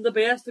isn't the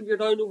best if you're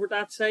down over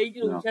that side.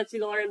 You can't see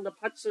the iron in the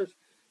pitch. There's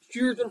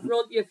stewards in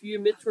front of you. A few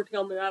mates were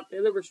telling me that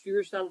there were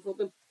stewards standing in front of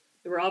them.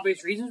 There were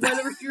obvious reasons why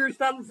there were stewards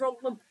standing in front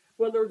of them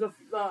when there was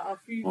a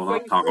few. Well,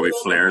 not talk about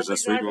flares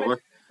this week, will we?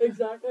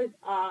 Exactly.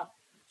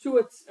 So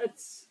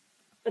it's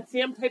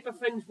them type of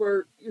things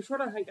where you're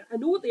sort of thinking, I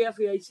know what the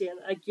FAI is saying.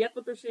 I get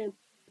what they're saying.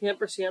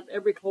 10%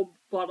 every club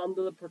bought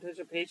under the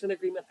participation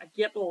agreement. I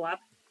get all that.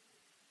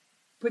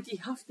 But you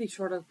have to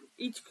sort of,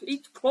 each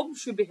club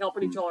should be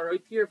helping each other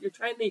out here. If you're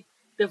trying to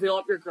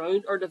develop your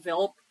ground or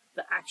develop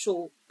the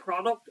actual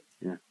product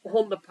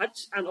on the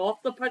pitch and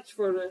off the pitch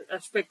for the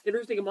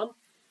spectators to come on,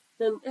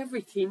 then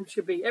every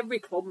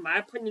club, in my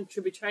opinion,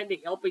 should be trying to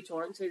help each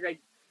other and say,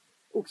 right,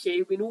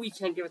 okay, we know we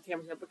can't give it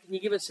 10%, but can you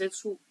give us it?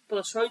 So, but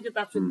it sounds like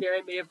that's what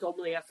Derry may have done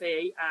with the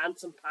FAA and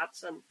St.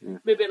 Pat's, and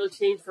maybe it'll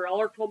change for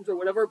other clubs or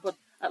whatever, but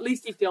at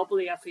least they've dealt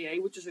with the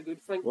FAA, which is a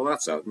good thing. Well,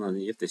 that's it, and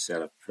you have to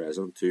set a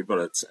precedent too, but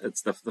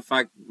it's the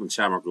fact when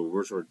Shamrock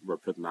Rovers were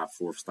putting that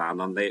fourth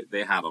stand on,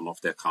 they had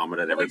enough to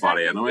accommodate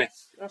everybody anyway,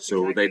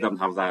 so they didn't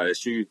have that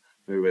issue.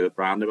 Maybe with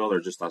Brandywell, there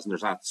just doesn't.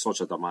 There's not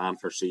such a demand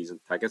for season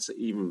tickets,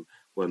 even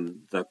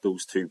when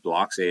those two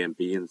blocks, A and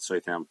B, in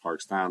Southend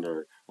Park Stand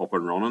are up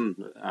and running,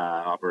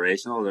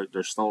 operational.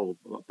 There's still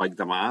a big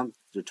demand.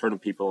 They're turning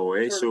people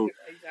away.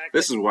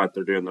 This is what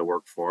they're doing the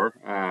work for.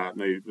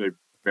 Now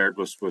Baird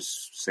was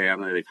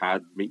saying that they've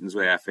had meetings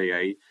with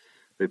FAA.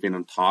 They've been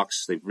in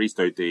talks. They've reached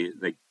out to,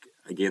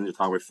 again, you're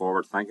talking about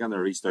forward thinking. They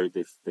reached out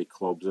to the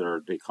clubs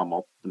they come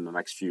up in the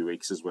next few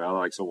weeks as well,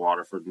 like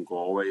Waterford and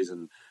Galway's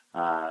and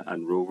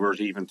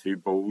Rovers, even to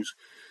Bows.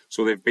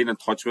 So they've been in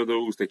touch with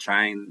those. They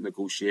try and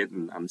negotiate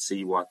and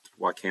see what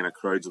kind of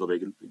crowds they'll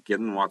be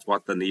getting,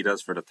 what the need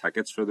is for the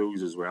tickets for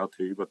those as well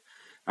too. But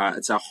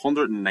it's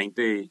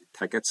 190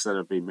 tickets that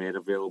have been made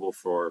available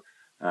for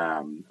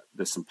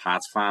the St.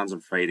 Pat's fans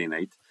on Friday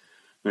night.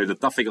 Now the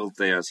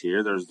difficulty is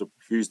here. There's the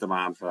huge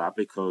demand for that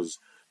because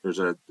there's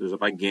a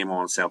big game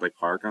on Celtic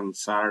Park on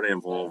Saturday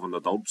involving the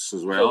Dubs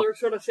as well. So they're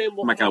sort of saying,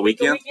 well, like a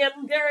weekend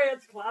in Derry,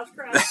 it's class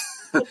crash.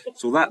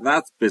 So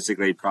that's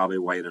basically probably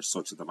why there's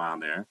such a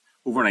demand there.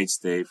 Overnight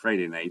stay,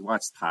 Friday night,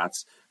 watch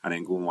Pats, and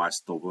then go and watch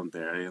Dublin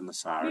Derry on the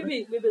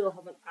Saturday. Maybe they'll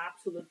have an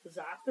absolute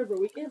disaster for a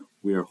weekend.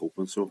 We are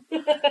hoping so.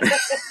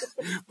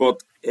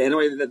 But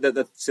anyway,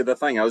 the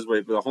thing is,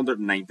 with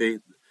 190,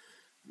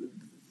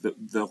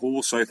 the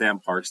whole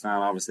Southend Park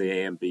Stand, obviously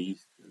A and B,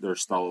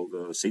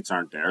 the seats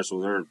aren't there,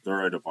 so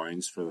they're out of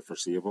bounds for the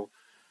foreseeable.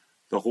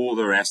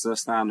 The rest of the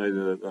stand now,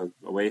 the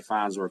away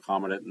fans were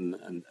accommodating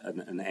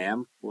in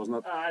M, wasn't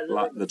it?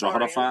 The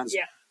Drogheda fans.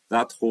 Yeah.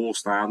 That whole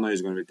stand now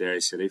is going to be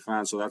Derry City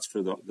fans, so that's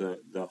for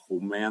the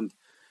home end.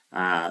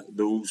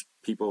 Those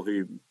people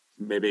who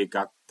maybe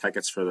got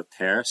tickets for the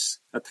terrace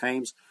at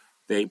times,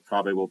 they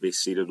probably will be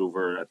seated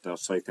over at the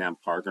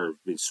Southend Park or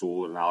be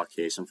sold an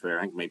allocation for,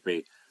 I think,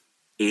 maybe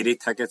 80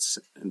 tickets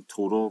in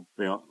total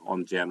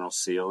on general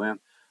sale then,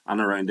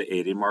 and around the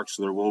 80 mark.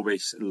 So there will be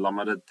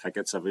limited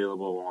tickets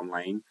available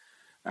online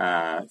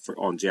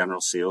on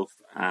general sale.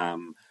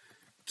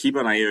 Keep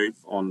an eye out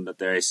on the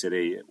Derry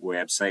City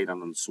website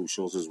and on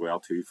socials as well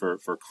too for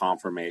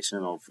confirmation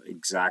of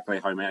exactly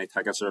how many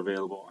tickets are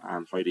available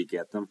and how to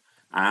get them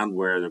and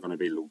where they're going to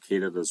be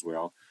located as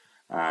well.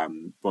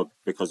 But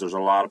because there's a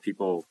lot of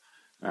people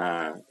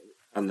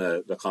in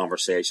the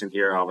conversation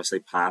here, obviously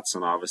Pats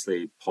and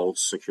obviously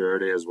Pulse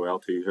Security as well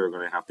too, who are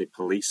going to have to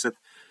police it.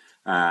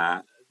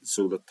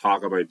 So the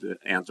talk about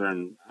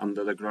entering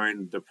under the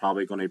ground, they're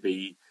probably going to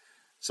be,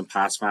 some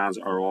Pats fans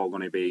are all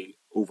going to be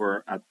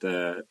over at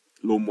the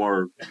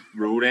Lowmore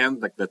Road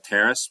end, like the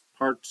terrace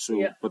part. So,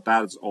 yeah. But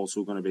that's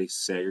also going to be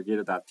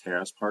segregated, that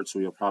terrace part. So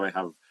you'll probably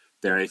have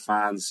Derry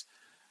fans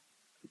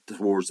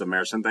towards the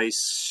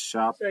merchandise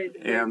shop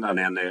end, and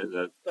then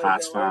the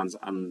Pats fans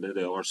on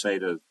the other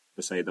side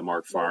beside the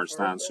Mark Farren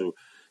stand. So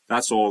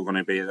that's all going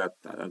to be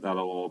that'll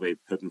all be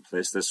put in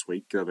place this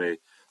week. There'll be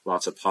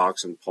lots of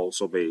talks, and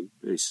Pulse will be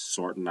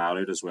sorting that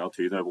out as well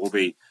too. There will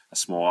be a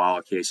small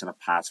allocation of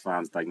Pats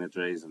fans,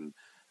 dignitaries, and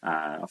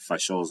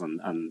officials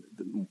and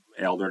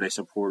elderly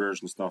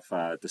supporters and stuff,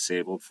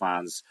 disabled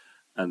fans,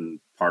 and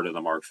part of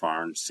the Mark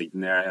Farren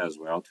seating area as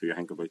well too. I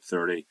think about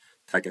 30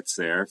 tickets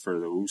there for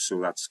those, so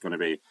that's going to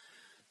be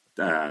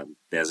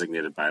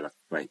designated by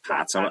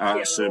Pats, I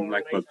assume.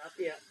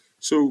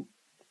 So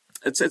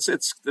it's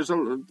there's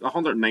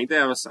 190.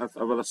 I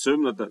would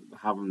assume that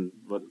having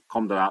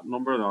come to that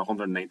number, the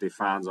 190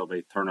 fans will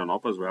be turning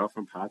up as well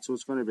from Pats. So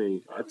it's going to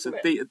be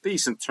a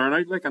decent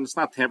turnout, and it's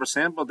not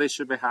 10%, but they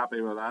should be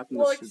happy with that.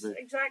 Well,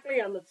 exactly,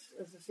 and it's,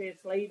 as I say,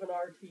 it's live on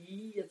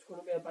RTE. It's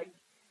going to be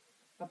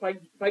a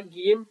big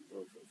game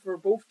for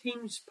both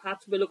teams.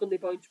 Pats will be looking to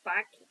bounce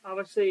back,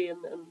 obviously, and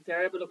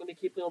Derry will be looking to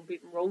keep the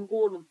unbeaten run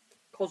going, and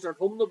because they're at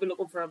home, they'll be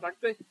looking for a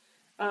victory.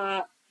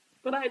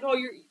 But I know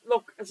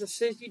as I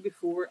said to you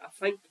before, I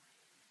think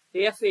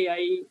the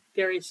FAI,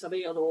 Derry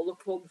City, and all the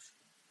clubs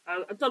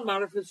and it doesn't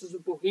matter if this was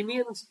at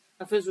Bohemians,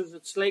 if this was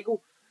at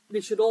Sligo, they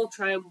should all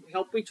try and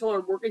help each other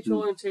and work each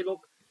other and say,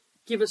 look,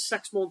 give us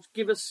 6 months,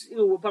 give us,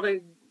 a bit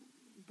of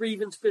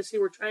breathing space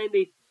here. We're trying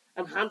to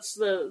enhance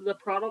the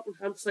product,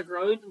 enhance the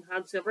ground,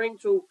 enhance everything.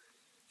 So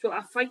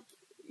I think,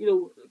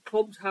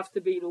 clubs have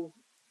to be,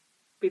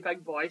 be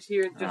big boys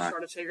here and just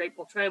sort of say, right,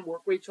 we'll try and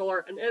work with each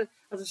other. And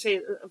as I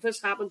say, if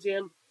this happens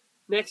again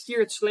next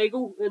year at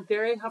Sligo and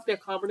Derry, have to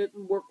accommodate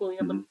and work with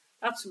them. And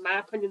that's my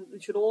opinion. They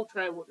should all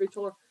try and work with each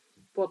other.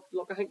 But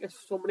look, I think if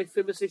somebody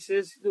famously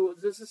says,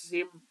 this is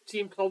the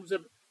same clubs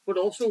that would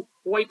also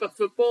wipe a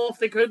football if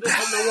they could in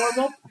the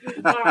warm-up.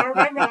 I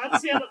remember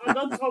that saying it, and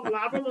then Tom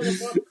laughing, and I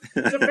thought,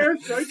 it's a fair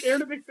shout there,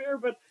 to be fair.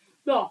 But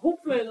no,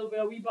 hopefully there'll be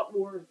a wee bit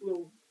more,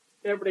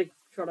 everybody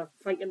sort of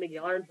thinking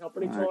together and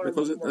helping each other.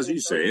 Because as you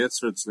say,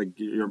 it's like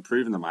you're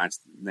improving the match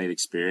night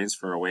experience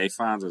for away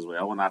fans as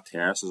well when that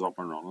terrace is up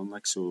and running.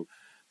 Like so,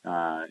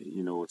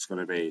 it's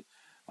going to be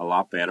a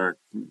lot better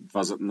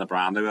visiting the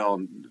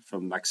Brandywell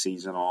from next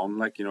season on.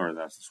 Like or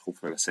that's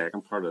hopefully the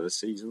second part of this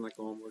season, like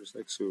onwards.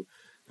 Like so.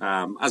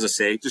 As I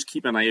say, just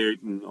keep an eye out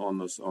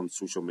on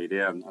social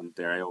media, and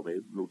Derry will be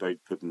no doubt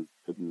putting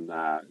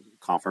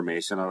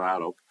confirmation of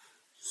that up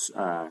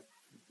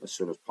as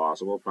soon as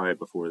possible, probably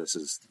before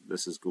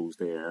this goes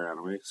to air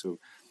anyway. So,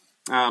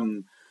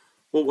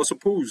 well, I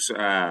suppose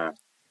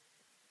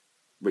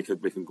we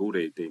can go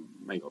to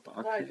Michael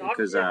Dock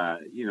because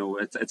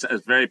it's a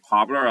very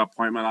popular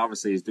appointment.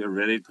 Obviously, he's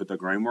already put the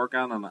groundwork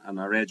on, and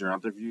I read your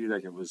interview.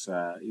 Like it was,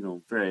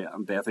 very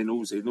in depth. He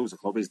knows the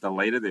club. He's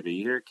delighted to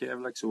be here,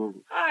 Kev. Like so,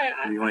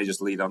 you want to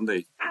just lead on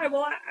to? I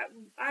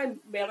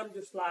met him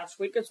just last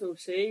week, as we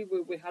say.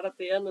 We had it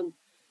then, and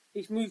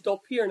he's moved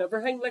up here and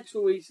everything. Like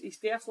so, he's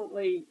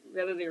definitely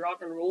ready to rock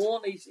and roll.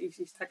 And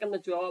he's taking the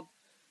job.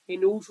 He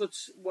knows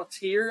what's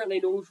here, and he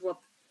knows what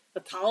the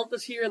talent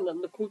is here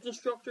and the coaching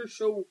structure.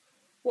 So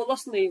we'll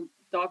listen to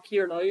Doc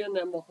here now and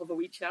then we'll have a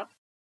wee chat.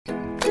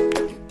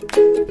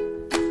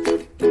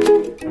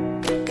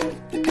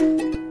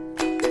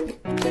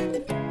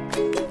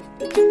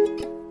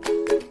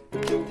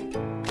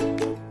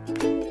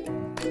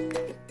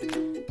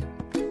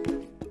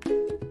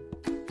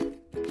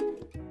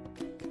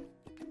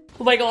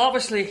 Well, Michael,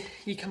 obviously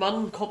you come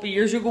in a couple of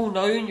years ago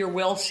now and you're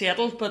well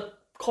settled, but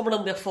coming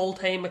in the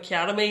full-time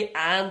academy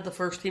and the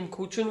first team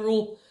coaching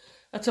role,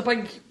 it's a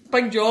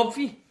big job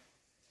for you.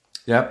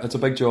 Yeah, it's a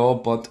big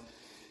job, but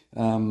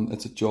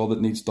it's a job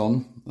that needs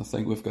done. I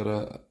think we've got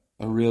a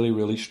really,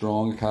 really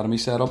strong academy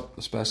set up,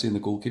 especially in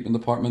the goalkeeping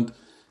department.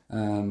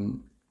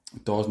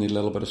 It does need a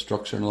little bit of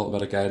structure and a little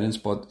bit of guidance,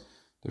 but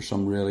there's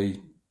some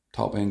really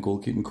top-end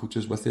goalkeeping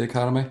coaches with the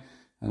academy.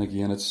 And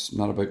again, it's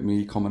not about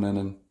me coming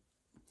in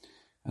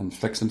and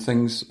fixing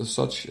things as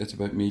such. It's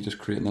about me just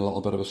creating a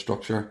little bit of a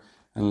structure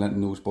and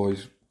letting those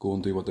boys go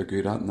and do what they're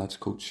good at, and that's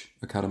coach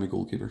academy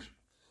goalkeepers.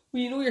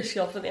 Well, you know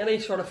yourself, in any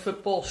sort of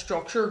football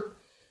structure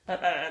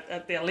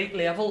at the elite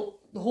level,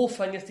 the whole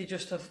thing is to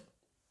just have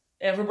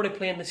everybody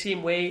playing the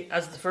same way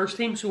as the first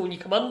team. So when you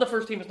come in the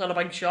first team, it's not a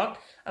big shock.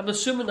 I'm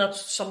assuming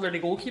that's similar to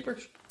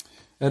goalkeepers.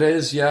 It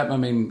is, yeah. I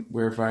mean,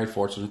 we're very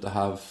fortunate to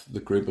have the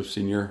group of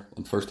senior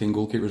and first team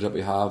goalkeepers that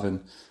we have,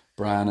 and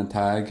Brian and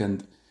Tag,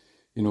 and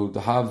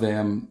to have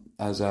them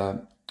as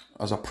a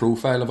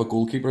profile of a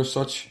goalkeeper as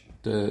such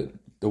to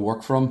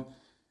work from.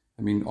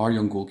 I mean, our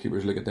young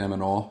goalkeepers look at them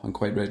in awe, and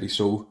quite rightly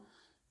so.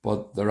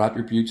 But their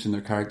attributes and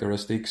their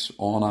characteristics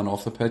on and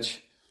off the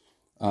pitch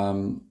are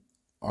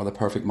the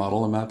perfect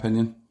model, in my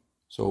opinion.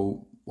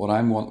 So what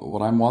I'm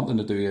wanting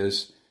to do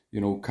is,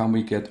 can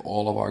we get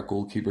all of our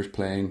goalkeepers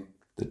playing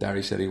the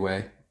Derry City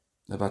way,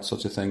 if that's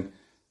such a thing,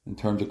 in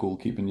terms of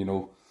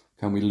goalkeeping?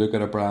 Can we look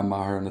at a Brian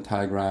Maher and a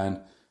Tag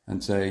Ryan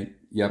and say,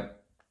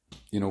 yep,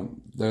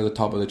 they're the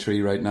top of the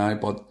tree right now,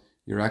 but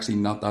you're actually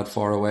not that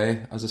far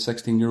away as a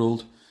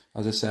 16-year-old,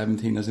 as a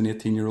 17, as an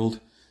 18-year-old.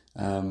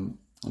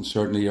 And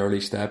certainly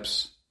early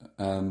steps,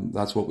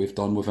 that's what we've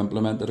done. We've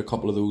implemented a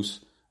couple of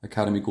those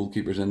academy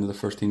goalkeepers into the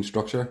first team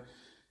structure.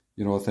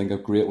 I think a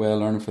great way of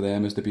learning for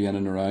them is to be in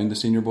and around the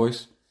senior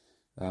boys,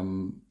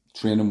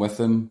 training with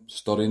them,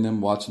 studying them,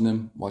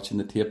 watching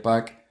the tape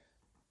back,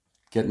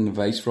 getting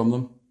advice from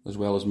them as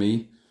well as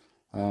me.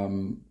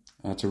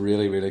 It's a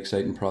really, really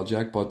exciting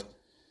project, but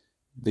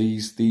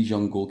these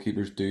young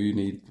goalkeepers do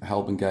need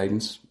help and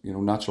guidance.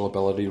 Natural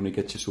ability only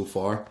gets you so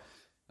far.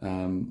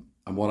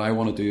 And what I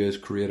want to do is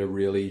create a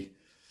really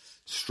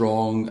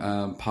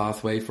strong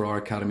pathway for our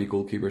academy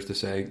goalkeepers to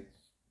say,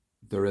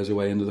 there is a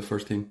way into the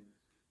first team,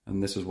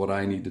 and this is what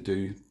I need to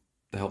do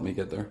to help me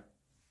get there.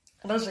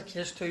 And there's a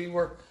case too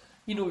where,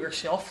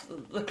 yourself,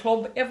 the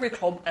club, every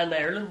club in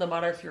Ireland, no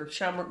matter if you're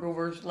Shamrock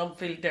Rovers,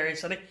 Linfield, Derry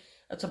City,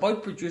 it's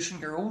about producing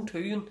your own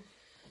too.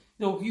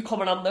 And you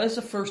coming in, now is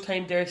the first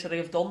time Derry City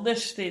have done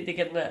this. They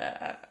get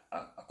a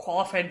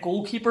qualified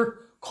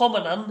goalkeeper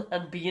coming in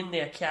and being the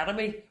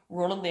academy,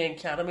 running the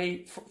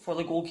academy for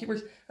the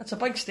goalkeepers. It's a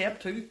big step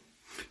too.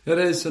 It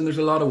is, and there's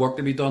a lot of work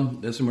to be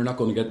done. Listen, we're not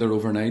going to get there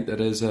overnight. It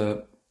is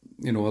a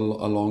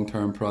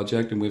long-term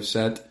project, and we've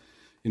set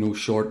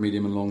short,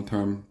 medium and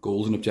long-term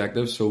goals and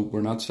objectives. So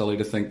we're not silly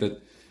to think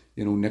that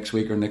next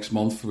week or next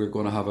month we're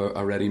going to have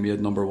a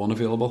ready-made number one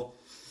available.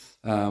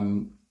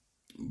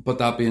 But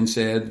that being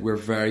said, we're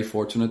very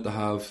fortunate to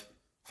have,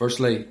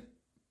 firstly,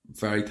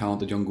 very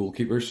talented young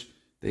goalkeepers.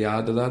 They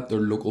add to that, they're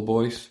local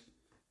boys,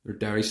 they're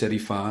Derry City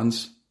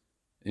fans.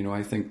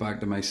 I think back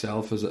to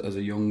myself as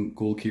a young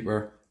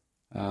goalkeeper,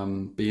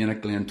 being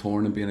at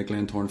Glentoran and being a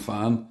Glentoran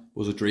fan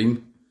was a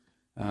dream.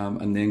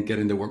 And then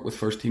getting to work with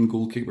first team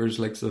goalkeepers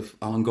like of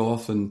Alan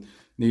Goff and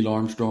Neil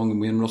Armstrong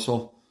and Wayne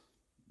Russell,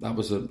 that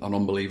was an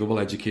unbelievable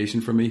education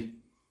for me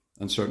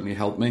and certainly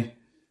helped me.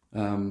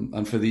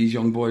 And for these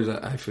young boys,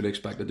 I fully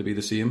expect it to be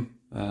the same.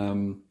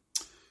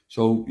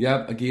 So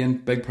yeah, again,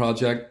 big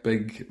project,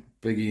 big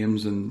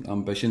aims and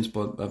ambitions,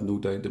 but I've no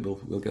doubt that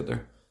we'll get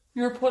there.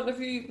 Your point of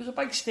view was a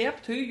big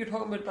step too. You're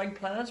talking about big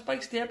plans,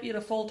 big step. You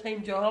had a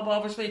full-time job,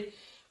 obviously,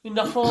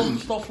 Nuffle and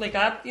stuff like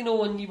that,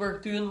 when you were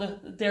doing the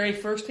Derry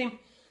first team.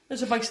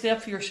 It's a big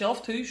step for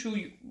yourself too, so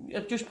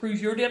it just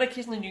proves your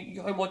dedication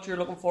and how much you're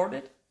looking forward to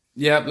it.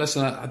 Yeah,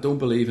 listen, I don't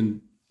believe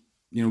in,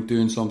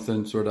 doing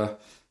something sort of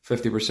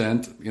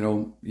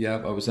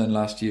 50%. I was in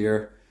last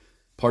year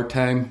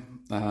part-time.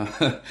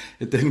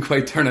 It didn't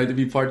quite turn out to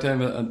be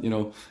part-time,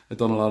 and I'd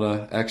done a lot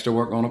of extra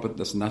work on it, but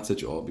listen, that's a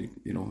job.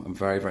 I'm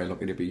very, very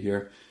lucky to be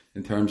here.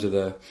 In terms of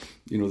the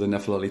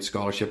Niffle Elite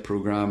Scholarship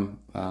Programme,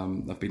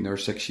 I've been there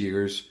 6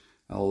 years.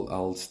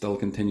 I'll still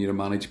continue to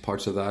manage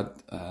parts of that.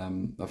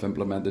 I've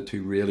implemented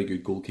 2 really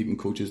good goalkeeping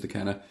coaches to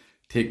kind of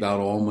take that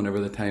on whenever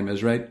the time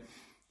is right.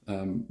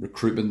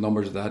 Recruitment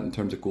numbers of that in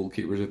terms of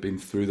goalkeepers have been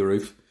through the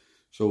roof.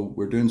 So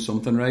we're doing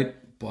something right.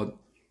 But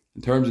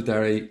in terms of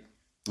Derry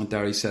and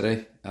Derry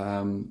City,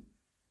 one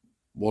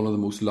of the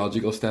most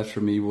logical steps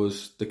for me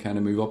was to kind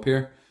of move up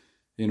here.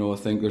 I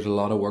think there's a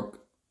lot of work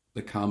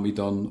that can be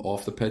done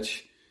off the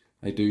pitch.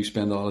 I do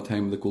spend a lot of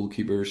time with the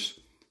goalkeepers.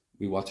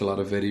 We watch a lot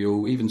of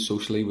video, even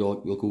socially. We'll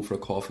go for a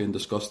coffee and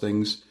discuss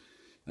things,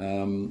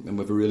 and we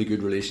have a really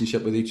good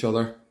relationship with each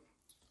other.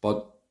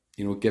 But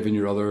given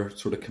your other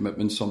sort of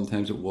commitments,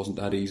 sometimes it wasn't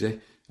that easy,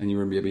 and you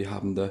were maybe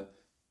having to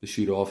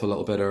shoot off a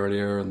little bit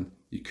earlier, and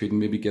you couldn't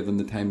maybe give them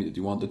the time that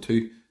you wanted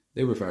to.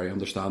 They were very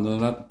understanding of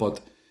that. But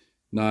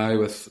now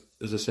with,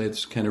 as I said,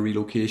 this kind of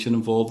relocation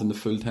involved in the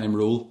full-time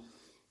role,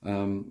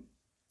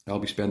 I'll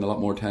be spending a lot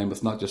more time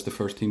with not just the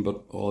first team,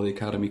 but all the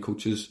academy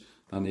coaches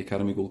and the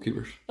academy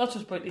goalkeepers. That's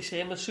just about the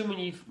same. Assuming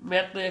you've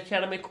met the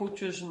academy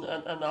coaches and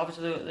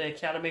obviously the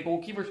academy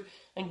goalkeepers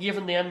and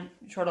given them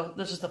sort of,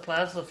 this is the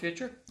plans for the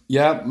future.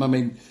 Yeah, I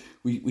mean,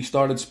 we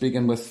started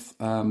speaking with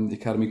the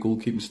academy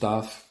goalkeeping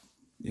staff,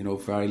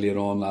 very late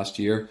on last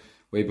year,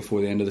 way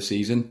before the end of the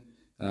season.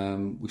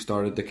 We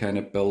started to kind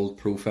of build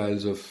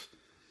profiles of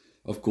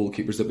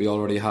goalkeepers that we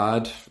already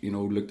had,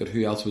 looked at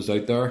who else was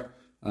out there.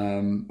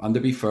 And to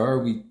be fair,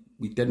 we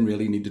didn't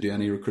really need to do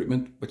any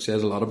recruitment, which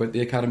says a lot about the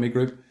academy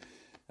group.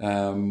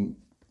 And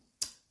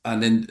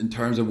then in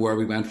terms of where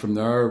we went from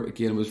there,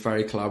 again, it was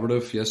very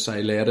collaborative. Yes, I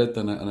led it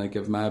and I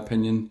give my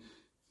opinion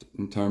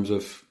in terms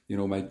of,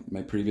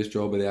 my previous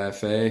job with the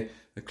IFA,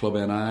 the Club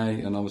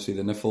NI, and obviously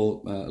the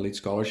Niffle Elite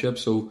Scholarship.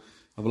 So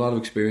I have a lot of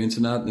experience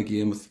in that. And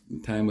again, with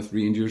time with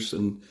Rangers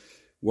and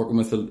working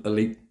with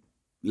elite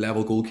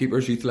level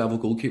goalkeepers, youth level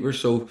goalkeepers.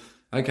 So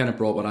I kind of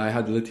brought what I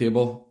had to the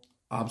table.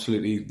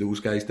 Absolutely, those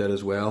guys did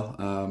as well.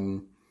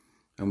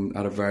 And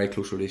had a very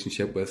close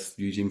relationship with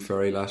Eugene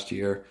Ferry last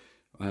year,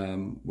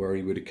 where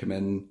he would have come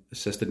in,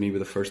 assisted me with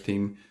the first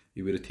team.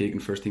 He would have taken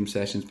first team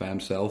sessions by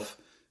himself.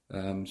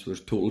 So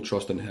there's total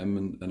trust in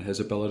him and his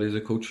ability as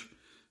a coach.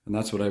 And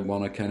that's what I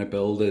want to kind of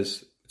build.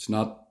 Is it's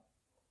not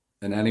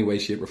in any way,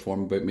 shape or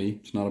form about me.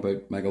 It's not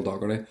about Michael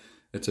Doherty.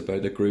 It's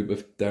about a group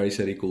of Derry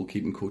City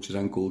goalkeeping coaches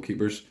and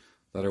goalkeepers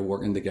that are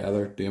working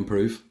together to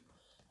improve.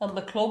 And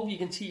the club, you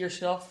can see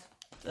yourself,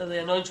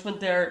 the announcement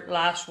there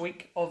last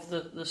week of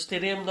the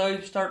stadium now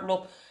starting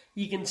up,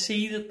 you can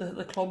see that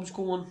the club's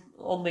going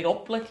on the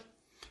up, like.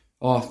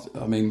 Oh,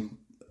 I mean,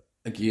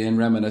 again,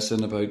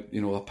 reminiscing about,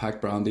 a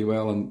packed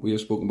Brandywell, and we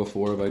have spoken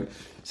before about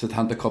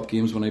Setanta Cup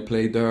games when I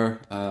played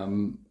there,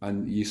 and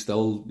you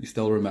still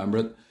remember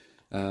it.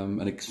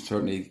 And it,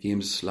 certainly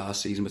games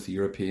last season with the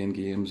European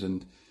games,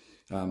 and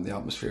the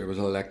atmosphere was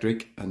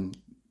electric, and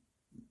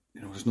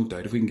there's no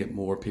doubt if we can get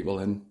more people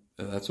in,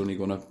 that's only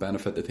going to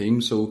benefit the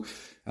team. So,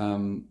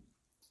 and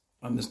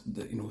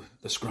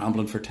the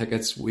scrambling for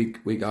tickets week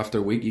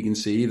after week, you can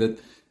see that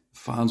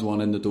fans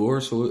want in the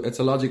door. So it's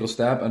a logical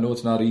step. I know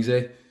it's not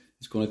easy.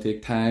 It's going to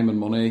take time and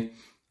money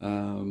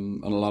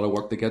and a lot of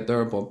work to get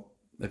there. But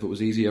if it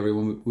was easy,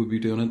 everyone would be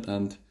doing it.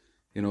 And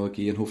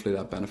again, hopefully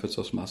that benefits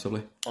us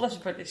massively. And that's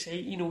about to say,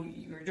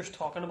 you were just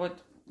talking about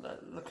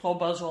the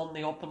club is on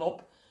the up and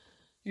up.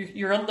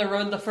 You're in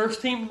around the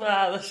first team.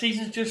 The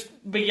season's just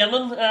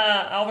beginning.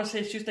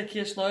 Obviously, it's just a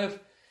case now of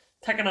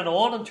taking it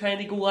on and trying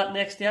to go that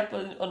next step.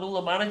 I know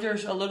the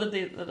manager's alluded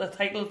to the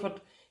title,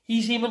 but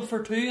he's aiming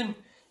for 2, and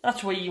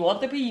that's where you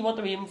want to be. You want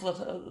to be aiming for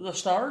the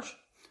stars.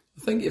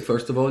 I think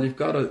first of all, you've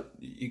got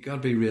to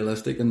be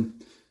realistic,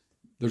 and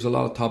there's a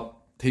lot of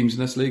top teams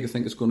in this league. I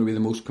think it's going to be the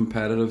most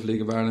competitive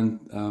League of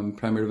Ireland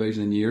Premier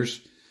Division in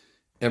years.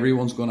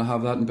 everyone's going to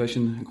have that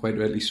ambition, and quite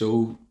rightly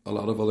so. A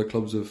lot of other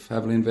clubs have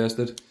heavily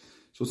invested,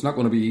 so it's not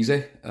going to be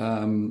easy.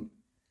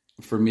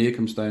 For me, it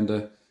comes down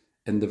to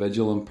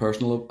individual and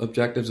personal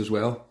objectives as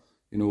well.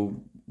 You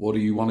know, what do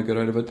you want to get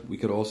out of it? We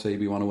could all say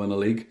we want to win a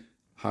league.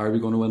 How are we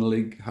going to win a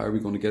league? How are we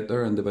going to get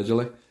there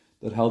individually?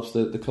 That helps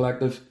the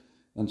collective.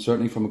 And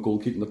certainly from a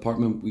goalkeeping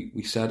department,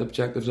 we set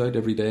objectives out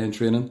every day in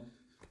training.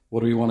 What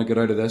do we want to get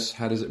out of this?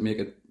 How does it make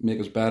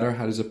us better?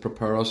 How does it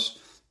prepare us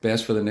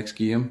best for the next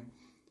game?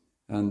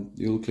 And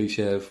the old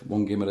cliche of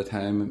one game at a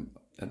time,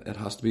 it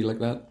has to be like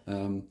that.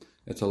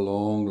 It's a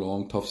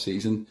long, tough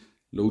season.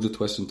 Loads of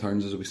twists and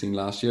turns as we've seen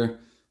last year.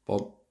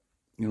 But,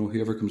 you know,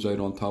 whoever comes out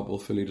on top will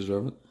fully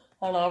deserve it.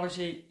 And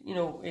obviously, you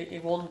know, he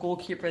won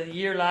goalkeeper of the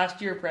year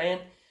last year, Brian.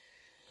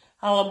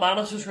 Alan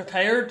Manis is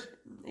retired.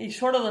 He's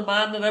sort of the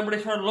man that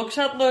everybody sort of looks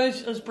at now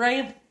as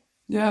Brian.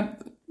 Yeah,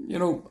 you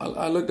know,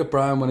 I looked at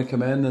Brian when he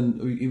came in,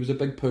 and he was a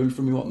big pull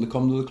for me wanting to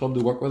come to the club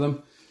to work with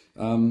him.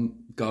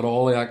 Got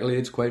all the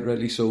accolades, quite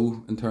rightly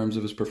so, in terms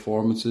of his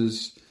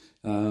performances,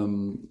 you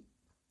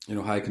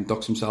know, how he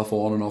conducts himself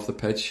on and off the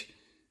pitch.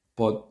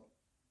 But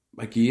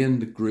again,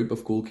 the group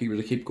of goalkeepers,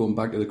 I keep going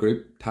back to the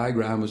group. Ty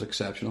Graham was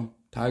exceptional.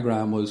 Ty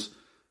Graham was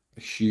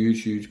a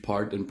huge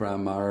part in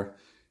Brian Maher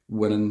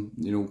winning,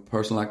 you know,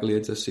 personal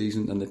accolades this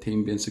season and the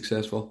team being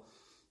successful.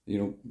 You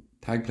know,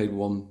 Tag played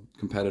one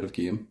competitive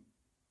game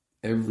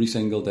every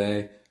single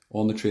day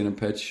on the training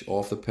pitch,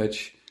 off the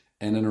pitch,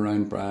 in and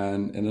around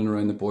Brian, in and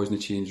around the boys in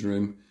the change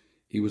room.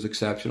 He was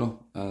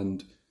exceptional.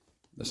 And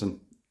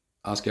listen,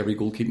 ask every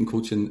goalkeeping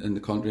coach in the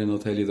country and they'll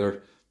tell you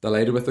they're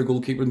delighted with their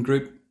goalkeeping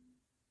group.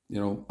 You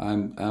know,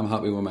 I'm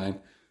happy with mine.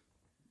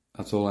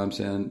 That's all I'm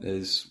saying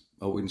is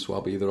I wouldn't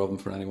swap either of them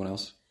for anyone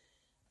else.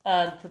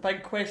 And the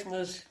big question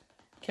is,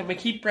 can we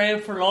keep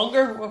Brian for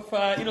longer with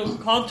you know,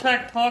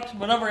 contract talks and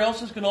whatever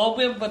else is going on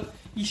with him? But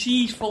you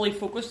see he's fully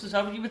focused, is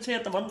that what you would say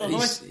at the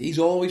moment? He's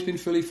always been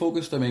fully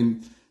focused. I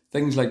mean,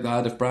 things like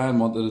that, if Brian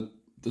wanted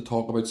to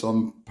talk about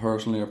something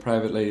personally or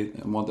privately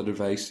and wanted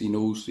advice, he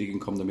knows he can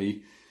come to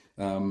me.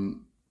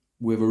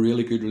 We have a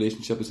really good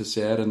relationship, as I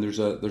said, and there's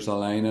a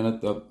line in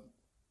it that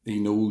he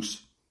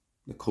knows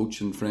the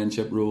coach and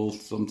friendship role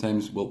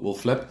sometimes will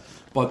flip,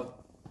 but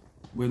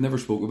we've never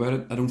spoke about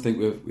it. I don't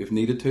think we've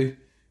needed to.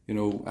 You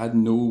know, I had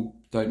no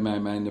doubt in my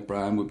mind that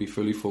Brian would be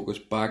fully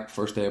focused, back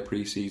first day of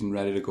pre-season,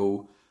 ready to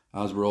go,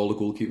 as were all the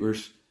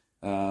goalkeepers.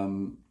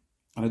 And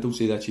I don't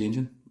see that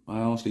changing. I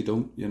honestly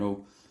don't. You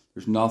know,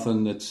 there's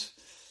nothing that's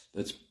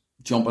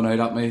jumping out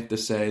at me to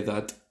say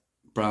that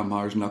Brian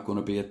Maher's not going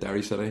to be at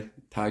Derry City.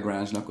 Ty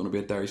Graham's not going to be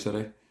at Derry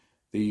City.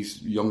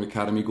 These young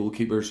academy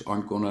goalkeepers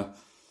aren't going to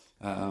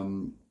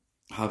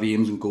have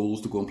aims and goals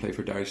to go and play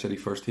for Derry City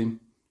first team.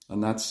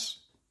 And that's,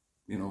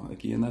 you know,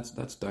 again,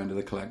 that's down to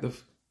the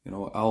collective. You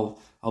know,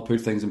 I'll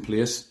put things in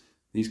place.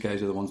 These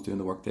guys are the ones doing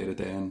the work day to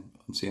day and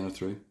seeing it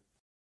through.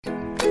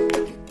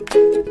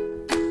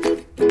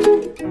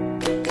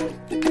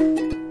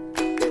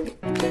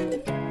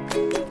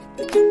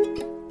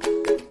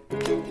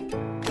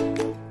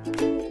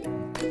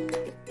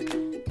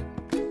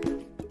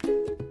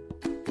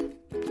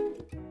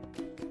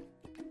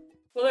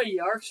 Well, there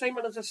you are,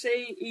 Simon. As I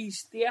say,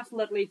 he's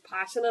definitely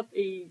passionate.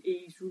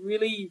 He's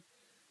really...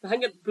 The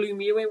thing that blew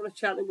me away when I was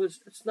chatting was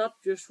it's not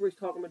just where he's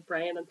talking about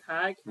Brian and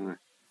Tag. Mm.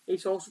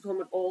 He's also talking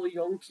about all the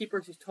young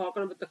keepers. He's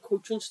talking about the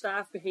coaching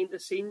staff behind the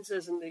scenes,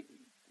 as in the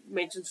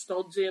mentioned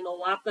Studsy and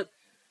all that. That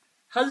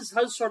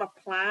his sort of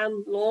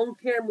plan long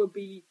term would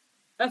be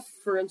if,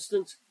 for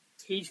instance,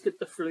 he's got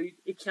the flu,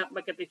 he can't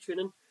make it to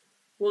tuning.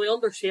 Well, the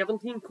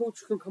under-17 coach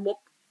can come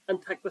up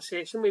and take the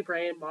session with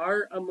Brian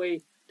Maher and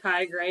with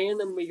Tag Ryan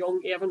and with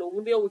young Evan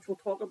Owendale, which we'll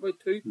talk about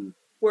too,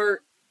 where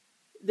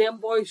them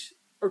boys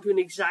are doing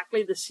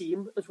exactly the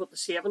same as what the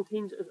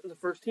 17s, the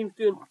first team's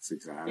doing. That's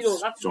exactly. You know,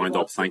 that's joined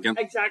up thinking.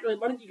 Exactly.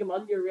 Why don't you come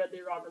on? You're ready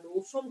to rock and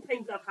roll.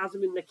 Sometimes that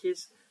hasn't been the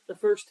case. The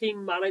first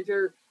team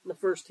manager and the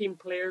first team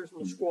players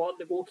and the squad,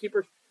 the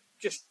goalkeepers,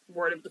 just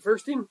worried about the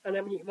first team. And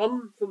then when you come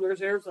on from the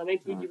reserves, the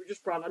 19, you were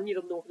just brought in. You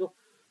didn't know.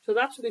 So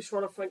that's what they're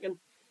sort of thinking.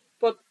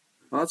 But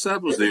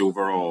that was the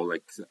overall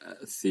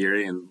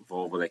theory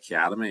involved with the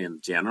academy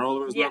in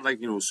general. It was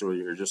not so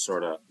you're just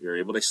you're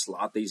able to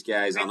slot these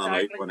guys in and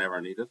out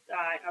whenever needed.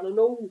 And I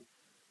know,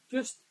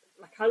 just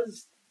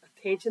his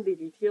attention to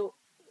detail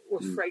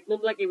was frightening.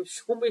 Like, he was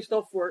showing me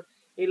stuff where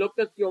he looked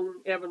at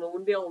young Evan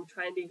Owendale and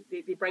trying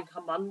to bring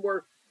him in,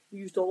 where he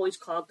used all his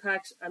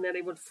contacts, and then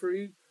he went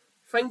through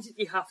things that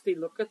you have to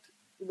look at,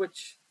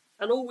 which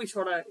I know we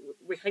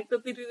think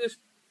that they do this,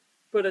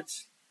 but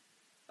it's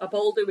a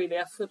ball to his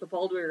left foot, a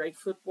ball to his right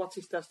foot, what's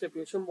his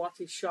distribution, what's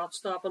his shot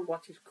stopping,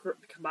 what's his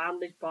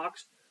command in his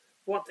box,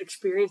 what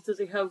experience does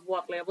he have,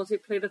 what levels he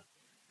played at,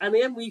 and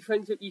then we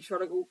things that you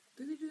sort of go,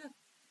 did he do that?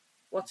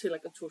 What's he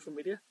like on social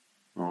media?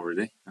 Oh,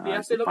 really? You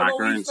have to look at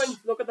all these things,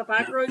 look at the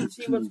background,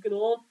 see what's going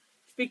on,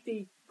 speak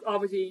to,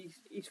 obviously,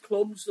 his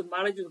clubs, the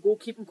managers, the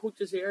goalkeeping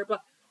coaches there,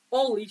 but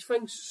all these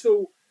things.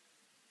 So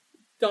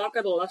Doc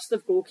had a list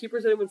of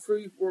goalkeepers that he went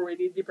through where we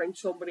need to bring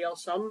somebody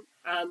else in,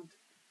 and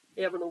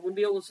Evan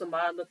Owendale was the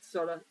man that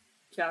sort of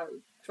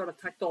sort of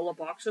ticked all the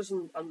boxes,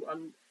 and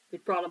they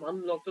brought him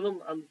in, looked at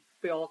him, and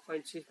by all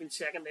accounts he's been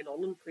second to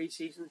none in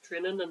pre-season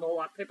training and all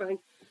that type of thing.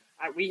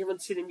 We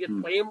haven't seen him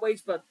yet playing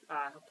wise, but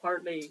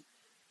apparently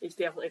he's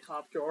definitely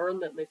top drawer,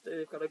 and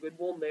they've got a good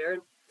one there.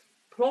 And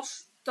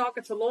plus, Doc,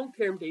 it's a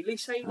long-term deal he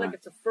signed. Like,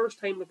 it's the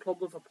first time the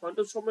club have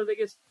appointed somebody like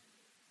this.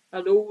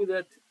 I know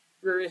that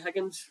Rory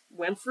Higgins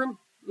went for him.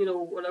 You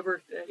know,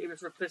 whenever he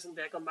was replacing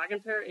Declan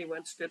McIntyre, he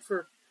went straight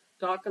for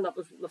Doc, and that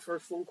was the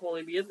first phone call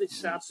he made. They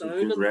sat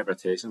down. Good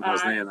reputation,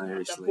 hasn't he, in the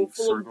Irish League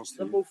circles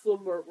too. Both of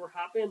them were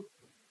happy. And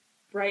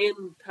Brian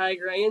and Tag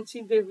Ryan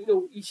seemed to, you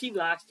know, you seen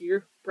last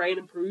year, Brian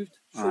improved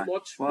so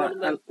much.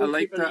 Well, I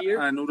like that.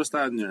 I noticed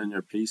that in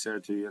your piece there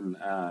too, and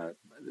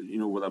you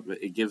know,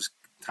 it gives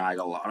Tag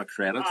a lot of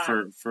credit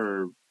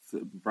for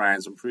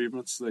Brian's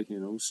improvements, like, you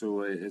know.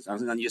 So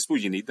and I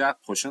suppose you need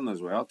that pushing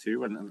as well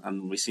too,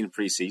 and we've seen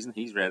pre-season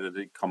he's ready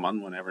to come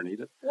on whenever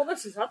needed. Well,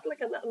 this is that, like,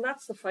 and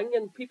that's the thing,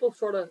 and people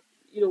sort of,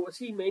 you know, as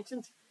he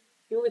mentioned,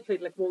 he only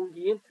played like 2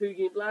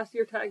 games last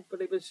year, Tag, but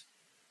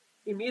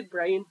he made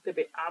Brian to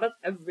be at it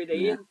every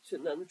day and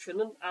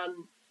training,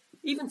 and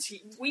even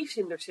we've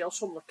seen ourselves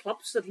some of the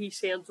clips that he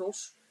sends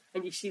us,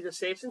 and you see the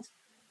sessions.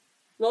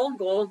 Long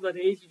gone the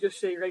days you just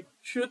say, right,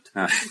 shoot,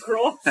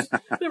 cross.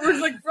 There was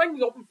like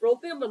bringing up in front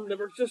of him, and there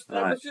was just it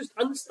was just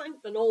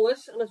instinct and all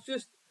this, and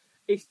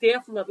it's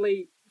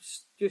definitely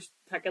just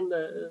taking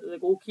the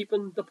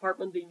goalkeeping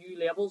department to new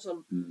levels,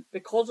 and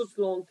because it's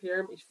long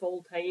term, he's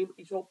full time,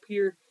 he's up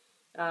here.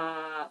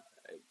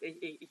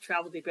 He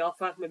travelled to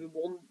Belfast maybe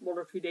one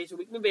or 2 days a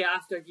week. Maybe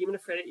after a game on a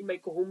Friday, he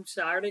might go home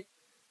Saturday,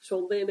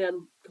 Sunday, and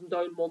then come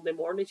down Monday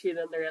morning, say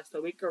then the rest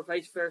of the week, or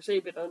vice versa,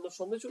 he'll be down on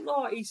Sunday. So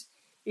no, he's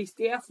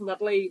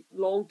definitely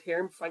long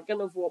term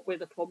thinking of what way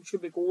the club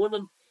should be going,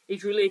 and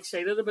he's really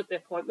excited about the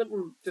appointment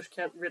and just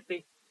can't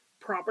really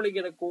properly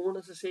get it going.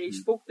 As I say, he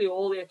spoke to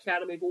all the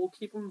academy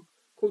goalkeeping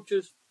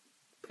coaches,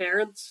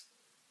 parents.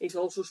 He's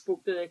also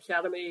spoke to the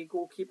academy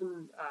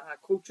goalkeeping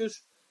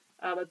coaches.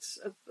 And it's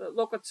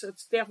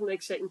definitely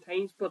exciting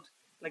times, but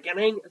like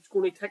anything, it's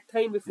going to take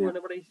time before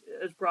anybody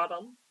is brought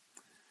on.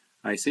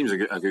 He seems a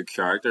good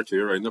character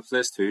too around the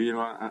place too. You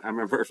know, I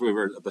remember we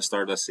were at the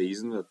start of the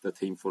season, the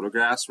team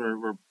photographs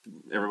were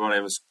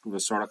everybody was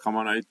sort of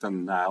coming out,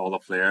 and all the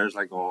players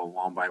like all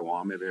one by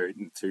one, maybe out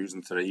in 2s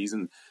and 3s,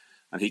 and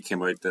he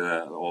came out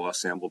to all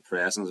assembled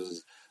press and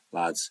says,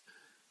 "Lads,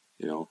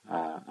 you know,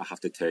 I have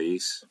to tell you,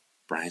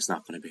 Brian's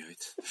not going to be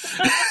out."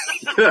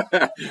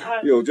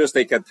 You know, just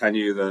to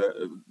continue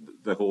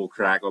the whole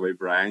crack about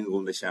Brian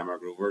going to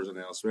Shamrock Rovers and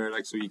elsewhere.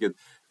 Like, so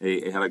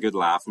he had a good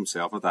laugh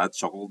himself at that,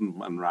 chuckled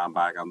and ran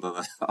back onto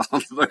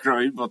the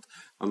ground. But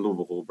and lo and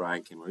behold,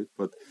 Brian came out.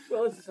 But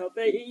well,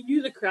 he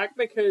knew the crack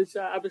because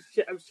I was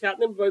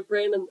chatting him about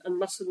Brian and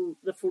missing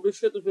the photo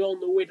shoot, as we all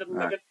know he didn't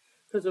make it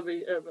because of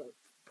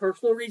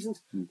personal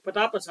reasons, but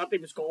that was that he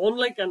was gone,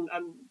 like, and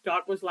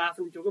Doc was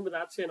laughing and joking about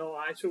that, saying, "Oh,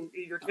 so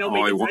you're telling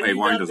me?" He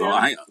wound us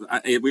all.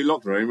 We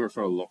looked around, we were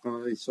sort of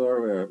looking at each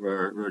other,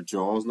 we're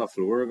jaws on the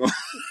floor going.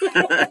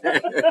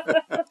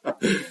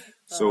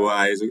 So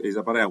he's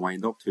a bit of a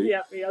wind up too.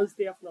 Yeah, he is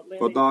definitely.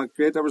 But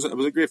great. It was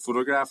a great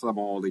photograph of them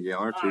all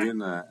together too, in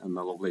the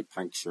lovely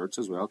pink shirts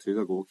as well too.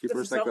 The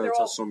goalkeepers, like,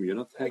 it's some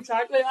unit.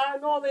 Exactly. I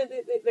know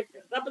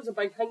that was a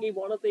big thing he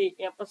wanted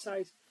to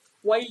emphasise.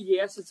 While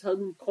yes, it's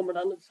him coming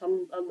in, it's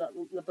him in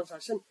the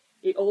position,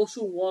 he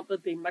also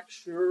wanted to make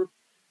sure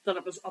that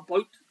it was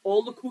about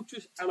all the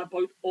coaches and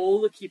about all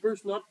the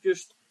keepers, not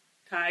just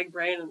Tag,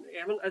 Brian and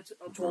Evan. It's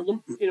all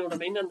them, you know what I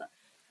mean? And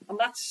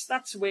that's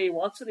the way he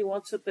wants it. He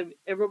wants it to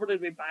everybody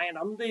to be buying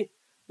into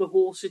the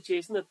whole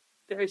situation that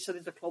Derry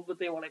City's a club that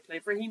they want to play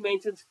for. He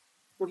mentioned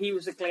when he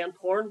was at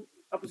Glentoran,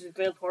 I was a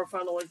Glentoran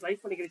fan all his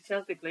life, when he got a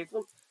chance to play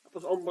for them, it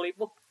was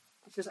unbelievable.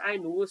 He says, I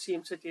know the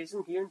same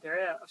situation here in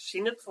Derry. I've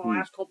seen it for the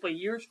last couple of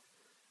years.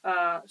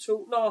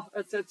 So, no,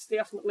 it's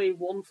definitely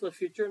one for the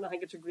future, and I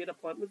think it's a great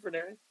appointment for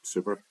Derry.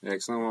 Super.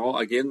 Excellent. Well,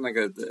 again, like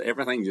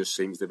everything just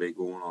seems to be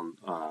going on,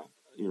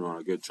 you know,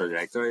 on a good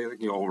trajectory,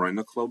 like, you know, all around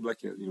the club.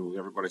 Like, you know,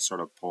 everybody's sort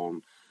of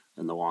pulling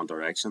in the one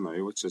direction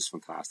now, which is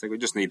fantastic. We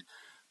just need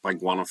big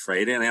one on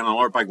Friday, and then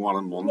another big one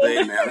on Monday,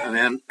 and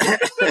then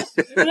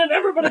and then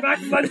everybody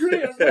back in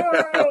Madrid,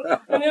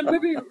 and then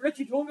maybe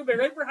Richie Tong will be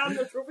right for having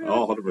the trophy.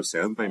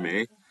 100% by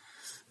me.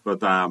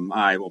 But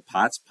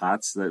Pats,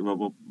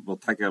 we'll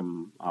take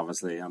them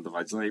obviously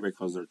individually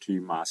because they're two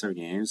massive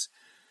games.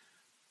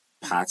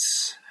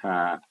 Pats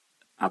at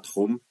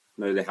home.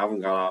 Now they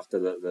haven't got off to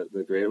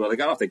the great. Well, they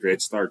got off the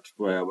great start.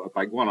 Well, a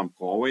big one on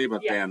Galway,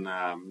 but then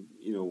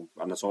you know,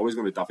 and it's always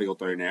going to be difficult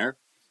down there.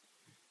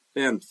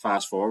 Then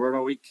fast forward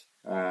a week,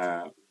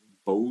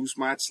 Bows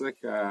match.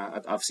 Like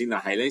I've seen the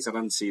highlights. I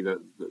didn't see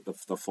the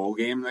full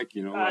game. Like,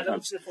 you know,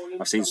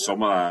 I've seen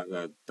some of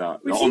the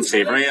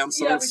unsavoury incidents.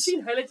 Yeah, we've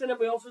seen highlights, and then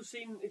we also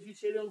seen, if you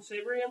say, the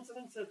unsavoury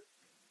incidents. That,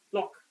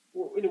 look,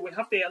 you know, we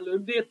have to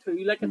allude to it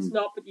too. Like, it's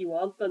not what you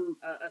want, and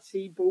I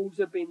see Bows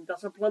have been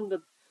disciplined.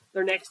 That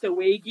their next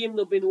away game,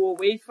 there'll be no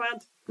away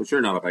fans. But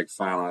you're not a big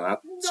fan of that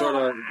sort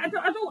of. I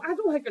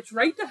don't think it's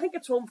right. I think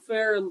it's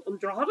unfair and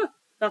Drogheda.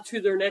 That's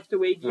who their next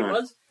away game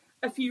is.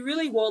 If you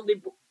really want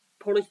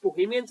punish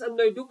Bohemians. And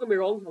now, don't get me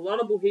wrong, a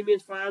lot of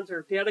Bohemians fans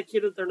are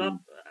dedicated. They're not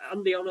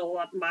on all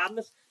that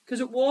madness. Because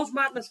it was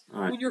madness.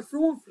 Aye. When you're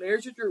throwing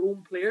flares at your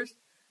own players,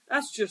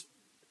 that's just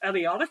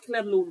idiotic,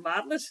 let alone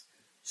madness.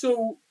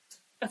 So,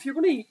 if you're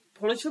going to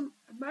punish them,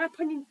 in my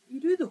opinion, you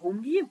do the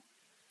home game.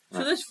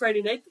 So this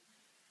Friday night,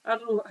 I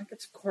don't know, I think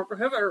it's Cork or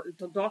whoever, or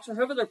Dundalk or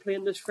whoever they're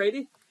playing this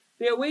Friday.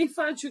 The away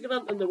fans should get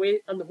in, and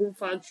the home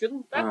fans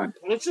shouldn't. That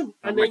would punish them.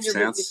 That And then makes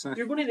sense.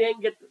 you're going to then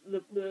get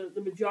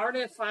the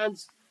majority of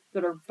fans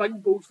that are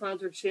big Bows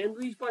fans are saying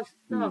to these boys,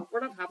 no,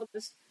 we're not having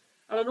this.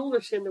 And I know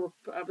they're saying there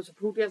was a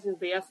protest against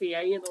the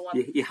FAI and all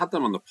that. You had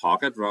them on the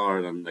pocket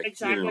rather than like,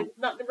 Exactly. you know,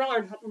 Not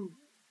rather than having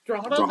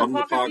draw it draw on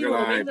the pocket. You know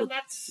what I mean? but And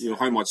that's you know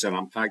how much an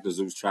impact does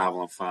those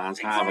travelling fans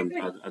have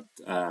Exactly.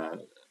 at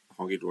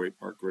Honky Dory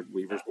Park or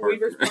Weavers Park?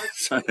 Weavers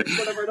Park,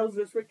 whatever it is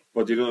this week.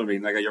 But you know what I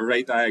mean? Like, you're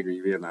right, I agree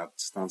with you in that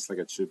stance. Like,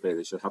 it should be,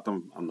 they should have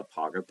them on the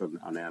pocket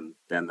and then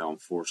they'll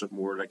enforce it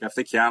more. Like, if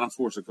they can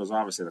enforce it, because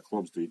obviously the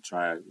clubs do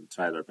try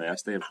their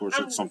best to enforce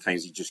it.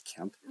 Sometimes you just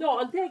can't. No,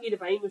 and Deggy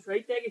Devine was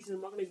right. Deggy says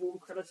I'm not going to go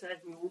and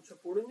criticise my own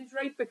supporting. He's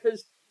right,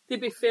 because to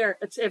be fair,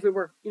 it's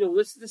everywhere. You know,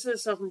 this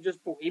isn't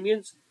just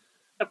Bohemians.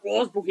 It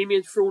was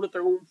Bohemians throwing at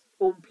their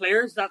own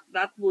players.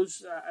 That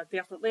was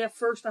definitely a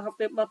first, I have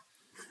to admit.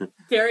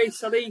 Derry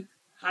City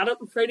had it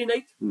on Friday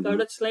night down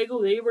at Sligo.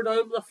 They were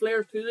down with the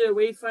flares to the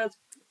away fans.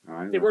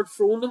 They weren't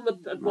throwing them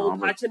at Will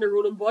Patch and their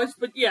own boys.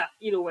 But yeah,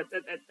 you know, it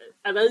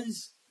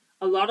is.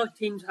 A lot of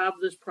teams have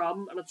this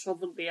problem, and it's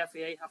something the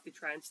FAA have to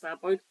try and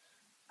stamp out.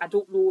 I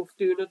don't know if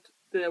doing it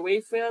the away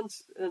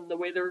fans and the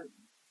way they're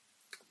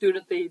doing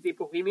it the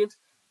Bohemians,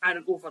 I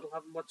don't know if it'll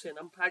have much of an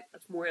impact.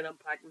 It's more an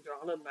impact in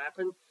drawing, in my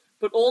opinion.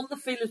 But on the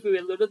field, as we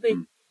alluded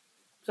to,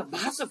 it's a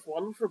massive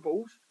one for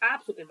both.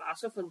 Absolutely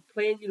massive. And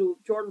playing, you know,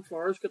 Jordan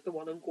Flores got the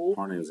 1 goal.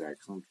 Barney was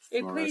excellent.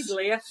 He played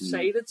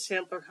left-sided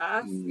centre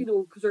half, you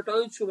know, because they're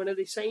down so many.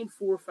 They signed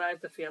 4 or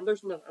 5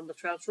 defenders in the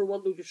transfer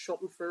window just shut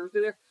on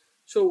Thursday there.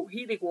 So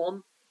he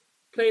won,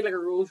 played like a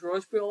Rolls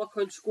Royce by all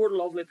accounts, scored a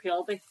lovely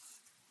penalty.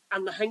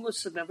 And the thing was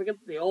significant.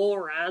 They all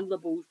ran the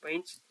Bows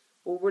bench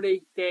over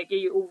the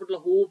Deggy, over the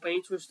whole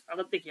bench was on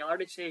it together.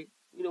 They say,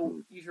 you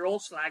know, you're all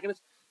slagging it.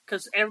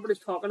 Because everybody's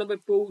talking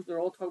about Bows, they're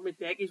all talking about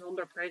Decky's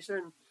under pressure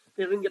and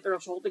they didn't get the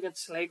result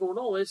against Sligo and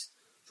all this.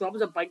 So that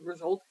was a big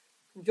result.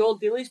 From John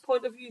Daly's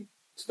point of view,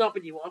 it's not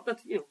what you wanted.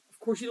 You know, of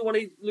course you don't want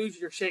to lose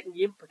your second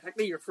game,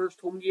 particularly your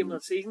first home game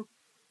of the season.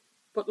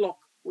 But look,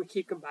 we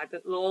keep coming back.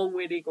 A long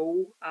way to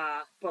go.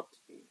 But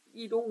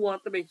you don't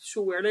want to be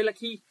so early. Like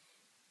he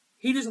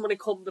doesn't want to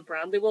come to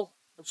Brandywell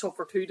and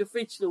suffer 2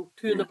 defeats. You know,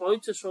 2 in the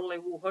bounce is suddenly,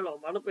 well, hold on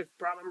a minute. We've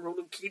brought in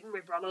Ronan Keaton,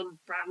 we've brought in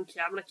Brandon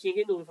Kavanagh,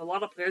 you know, we've a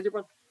lot of players.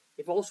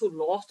 They've also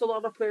lost a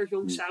lot of players.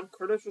 Young Sam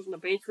Curtis was on the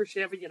bench for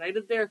Sheffield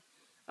United there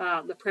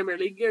in the Premier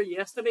League there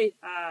yesterday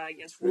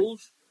against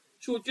Wolves.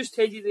 So it just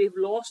tells you they've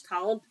lost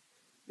talent.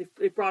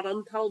 They've brought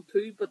in talent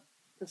too, but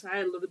as I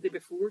alluded to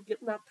before,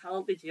 getting that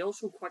talent to jail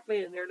so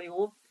quickly and early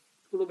on,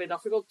 it's going to be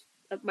difficult.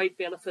 It might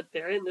benefit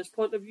Derry in this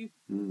point of view.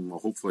 Well,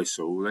 hopefully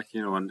so. Like,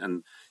 you know,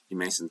 and you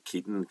mentioned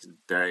Keaton.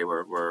 Derry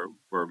were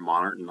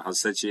monitoring his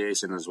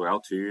situation as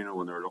well too. You know,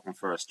 when they were looking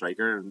for a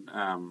striker.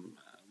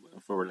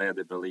 If we were led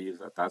to believe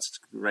that that's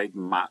right,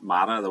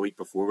 Mata the week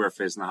before we were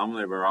facing him,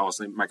 they were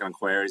obviously making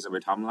inquiries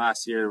about him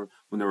last year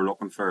when they were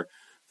looking for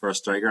a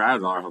striker. I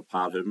would rather have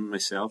Pat Hooden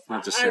myself,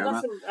 not just saying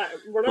that.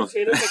 We're not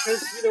saying it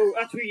because, you know,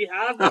 that's who you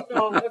have. But,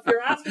 if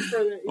you're asking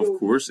for the, of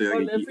course,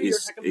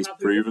 he's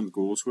proven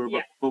goal scorer,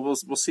 yeah. but we'll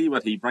see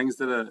what he brings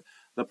to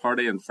the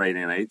party on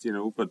Friday night, you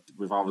know. But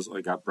we've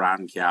obviously got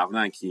Brandon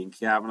Kavanagh and Cian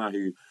Kavanagh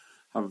who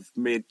have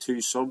made 2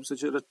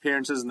 substitute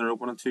appearances in their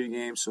opening 2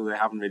 games, so they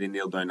haven't really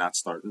nailed down that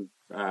starting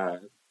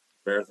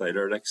berth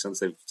either, like, since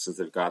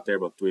they've got there.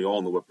 But we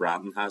all know what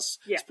Brandon has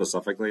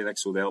specifically, like,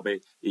 so they'll be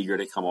eager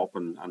to come up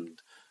and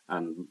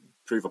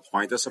prove a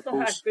point, I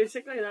suppose.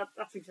 Basically,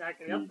 that's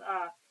exactly it.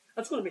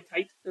 It's going to be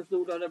tight. There's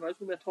no doubt about it. It's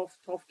going to be a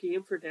tough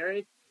game for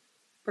Derry,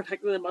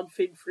 particularly the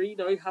midfield 3.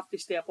 Now you have to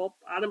step up.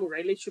 Adam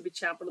O'Reilly should be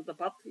champing at the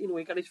bit. You know,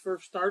 he got his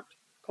first start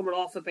coming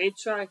off the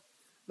bench.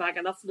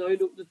 McAnuff now,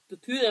 the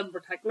 2 of them in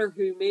particular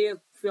who may have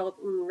felt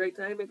right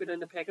time, maybe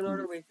down the pecking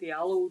order with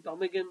Diallo,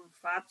 Dummigan,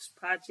 Fats,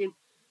 Patchin.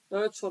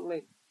 Now it's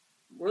suddenly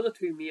we're the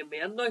 2 main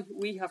men now.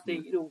 We have to,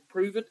 you know,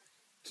 prove it,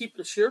 keep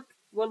the shirt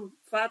when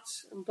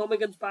Fats and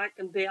Dummigan's back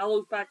and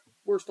Diallo's back.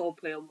 We're still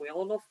playing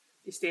well enough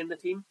to stay in the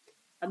team.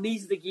 And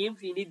these are the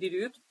games you need to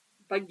do it.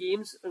 Big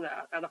games and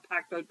a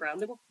packed out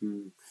Brandywell.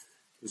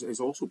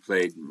 He's also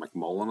played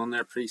McMullen on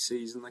their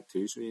pre-season, like,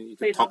 too, so you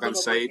can tuck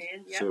inside.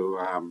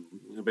 So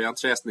it'll be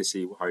interesting to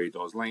see how he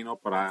does line up.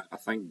 But I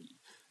think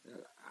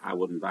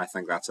I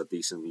think that's a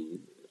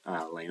decent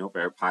line up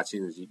there.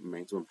 Patchin, as you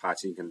mentioned,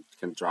 Patchin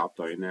can drop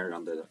down there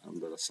under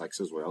the 6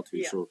 as well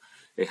too. So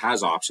it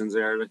has options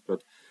there. Like,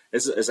 but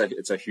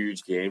it's a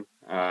huge game.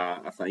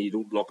 I think you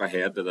don't look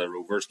ahead to the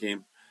Rovers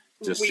game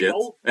just yet.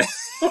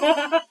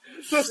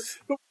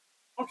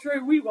 I'm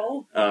sure we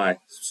will.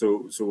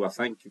 So I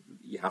think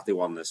you have to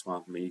win this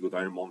one. I mean, you go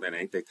down on Monday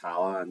night to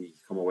Tala and you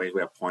come away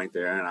with a point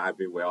there, and I'd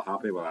be well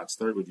happy with that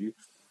start. Would you?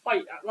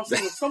 Why, listen,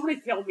 if somebody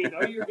tell me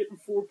now you're getting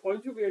 4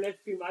 points over your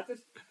next few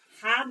matches,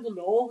 hand and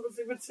all, as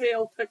they would say,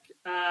 I'll pick.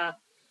 I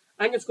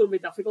think it's going to be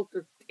difficult.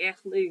 They're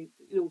definitely,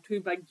 two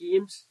big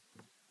games.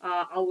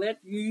 I'll let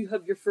you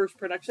have your first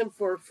prediction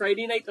for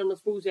Friday night, and I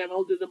suppose then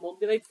I'll do the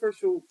Monday night first.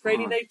 So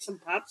Friday night, some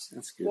Pats.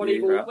 That's good. What are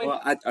you going with?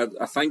 Well,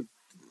 I think,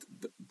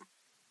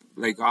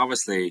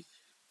 obviously,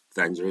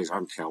 the injuries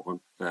aren't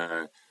helping.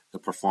 The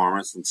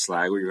performance in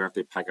Sligo, you're going to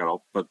have to pick it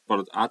up. But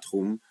at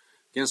home,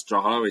 against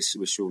Drogheda,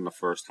 we showed in the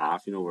first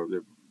half, where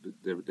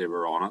they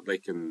were on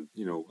it.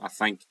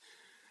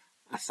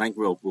 I think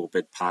we'll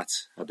beat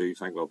Pats. I do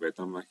think we'll beat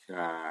them.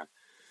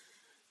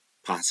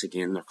 Pats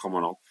again, they're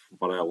coming up,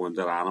 but a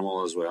wounded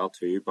animal as well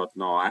too. But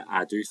no,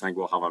 I do think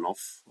we'll have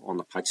enough on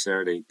the pitch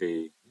there. I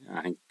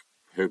think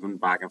Hooban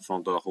back in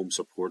front of the home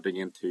support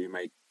again too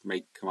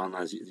might come on,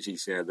 as he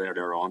said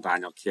there on.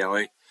 Daniel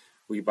Kelly,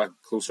 we bit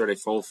closer to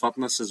full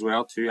fitness as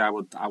well too. I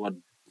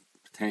would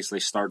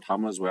potentially start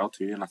him as well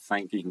too, and I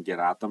think you can get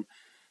at them,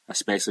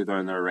 especially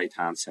down their right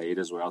hand side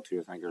as well too.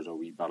 I think there's a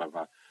wee bit of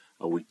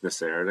a weakness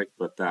there,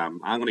 but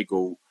I'm going to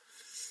go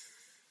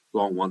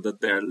long-winded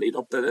there lead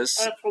up to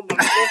this. I don't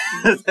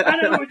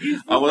know what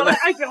you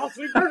I fell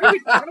asleep. What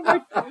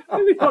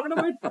are we talking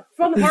about?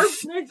 Fun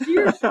Harps next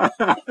year?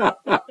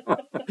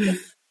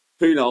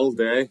 2-0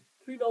 Derry.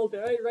 2-0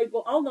 Derry, right.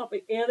 Well, I'll not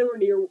be anywhere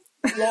near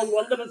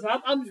long-winded as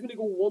that. I'm just going to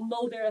go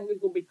 1-0 Derry. I think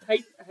it's going to be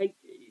tight. I think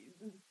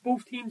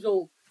both teams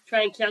will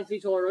try and cancel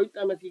each other out,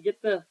 and if you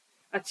get a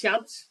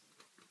chance,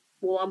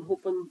 well, I'm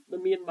hoping the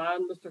main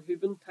man, Mr.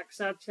 Hooban, takes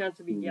that chance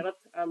if he get it,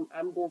 and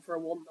I'm going for a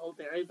 1-0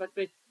 Derry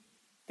victory.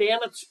 Then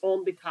it's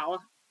on the Tala.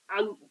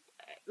 And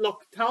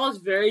look, Tala's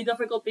very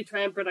difficult to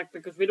try and predict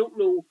because we don't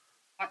know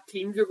what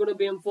teams are going to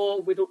be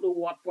involved. We don't know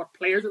what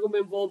players are going to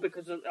be involved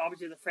because of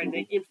obviously the Friday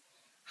night games.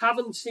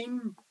 Having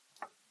seen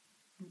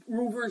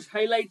Rovers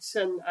highlights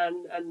and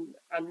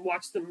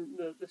watched them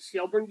the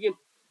Shelbourne game,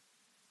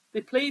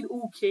 they played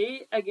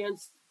okay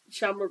against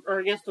Shamrock or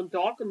against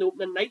Dundalk in the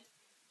opening night.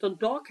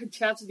 Dundalk had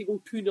chances to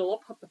go 2-0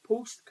 up, hit the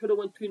post, could have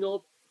went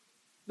 2-0.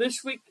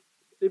 This week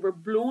they were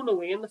blown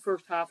away in the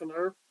first half an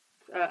hour.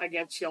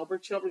 Against Shelbourne.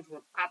 Shelbourne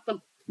went at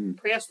them,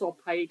 pressed up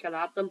high, got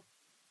at them.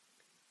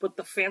 But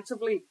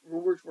defensively,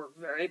 Rovers were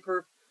very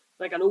poor.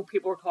 I know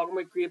people were talking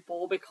about great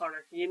ball by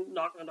Conor Keane,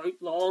 knocking it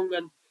out long,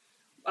 and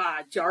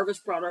Jarvis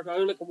brought her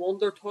down like a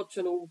wonder touch.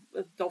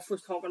 Duff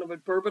was talking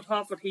about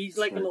Berbatov, but he's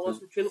like an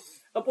awesome tune.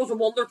 It was a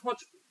wonder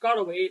touch, got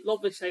away,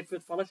 lovely side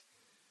foot finish.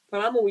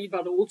 But I'm a wee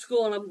bit old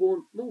school, and I'm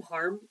going, no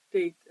harm. I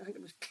think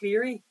it was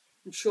Cleary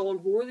and Sean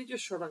Hoare, they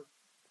just sort of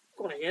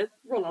gone ahead,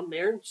 run on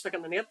there and stick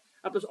in the net.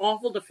 It was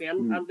awful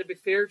defending, and to be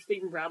fair,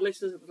 Stephen Bradley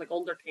says it was like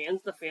under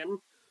 10s defending.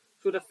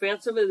 So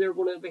defensively, they're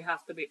going to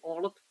have to be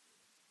on it.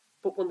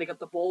 But when they got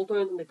the ball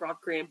down and they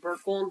brought Graham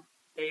Burke on,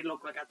 they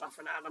look like a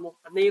different animal.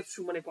 And they have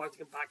so many points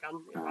to get back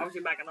in.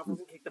 Obviously, McAnuff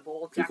doesn't kick the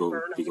ball. Jack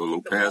Byrne Pico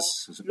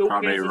Lopez is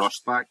probably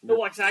rushed back.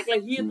 No,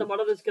 exactly. He and the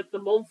Monitors get the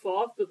month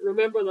off, but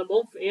remember, the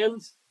month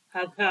ends.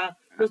 And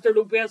Mr.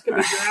 Lopez can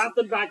be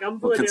drafted back in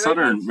for the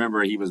considering,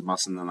 remember, he was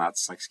missing in that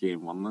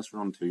 6-game winless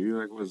run too.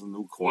 It was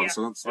no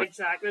coincidence. Yeah,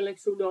 exactly.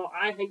 So no,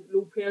 I think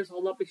Lopez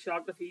will not be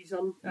shocked if he's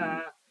in.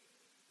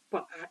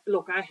 But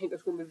look, I think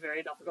it's going to be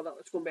very difficult.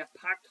 It's going to be a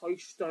packed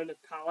house down at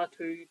Tala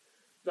too.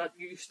 That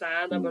you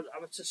stand, I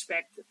would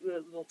suspect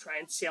they'll try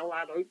and sell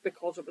that out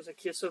because it was a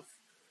case of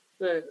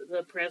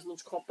the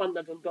President's Cup and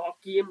the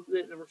Dundalk game.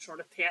 They were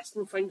sort of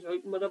testing things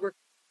out and whatever.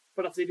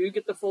 But if they do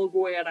get the full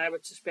go-ahead, I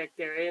would suspect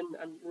Derry and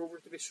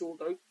Rovers to be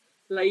sold out.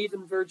 Live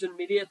in Virgin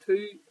Media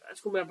too. It's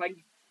going to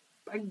be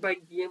a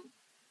big game.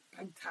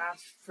 Big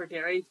task for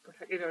Derry,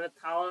 particularly down at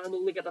Tala, and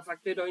only get the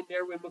victory down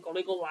there when we're going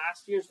to go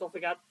last year and stuff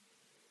like that.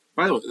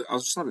 By the way, I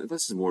was just saying,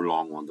 this is more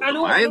long-winded. I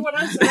know it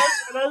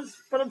is.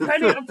 But I'm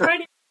trying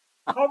to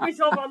talk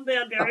myself on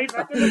there, Derry.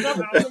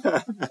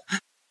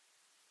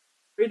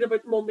 Read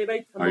about Monday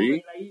night. Are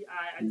you?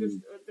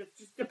 It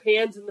just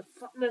depends on the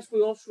fitness.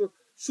 We also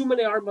so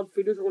many of our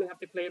midfielders are going to have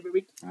to play every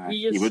week.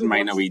 You wouldn't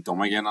mind a wee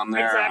dumb again on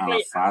there, exactly.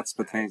 And a Fats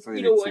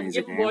potentially. And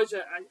giving boys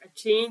a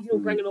change.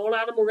 Bringing on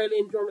Adam O'Reilly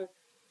and Jordan.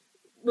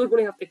 We're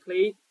going to have to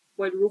play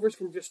while the Rovers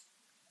can just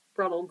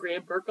bring on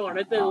Graham Burke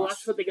already.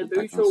 That's what they can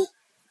do. So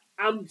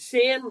I'm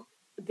saying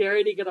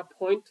Derry to get a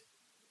point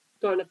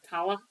down at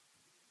Tala,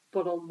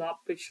 but I'll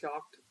not be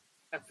shocked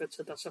if it's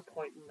a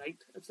disappointing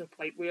night. It's a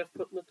polite way of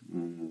putting it.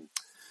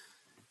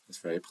 It's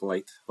very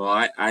polite.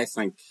 Well, I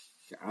think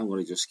I'm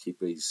going to just keep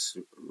these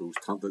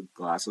rose-tinted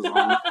glasses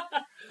on.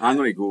 I'm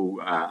going to go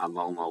a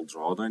 0-0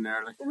 draw down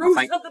there.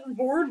 Rose-tinted and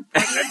bored.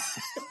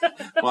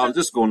 Well, I'm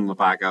just going on the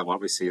back of what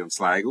we see in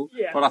Sligo.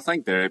 Yeah. But I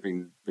think they're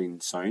being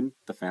sound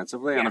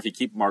defensively. And if you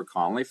keep Mark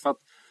Connolly fit,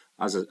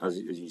 as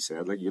you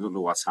said, you don't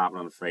know what's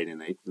happening on Friday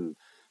night and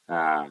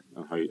how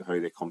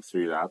they come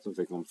through that. If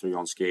they come through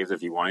unscathed,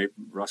 if you want to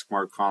risk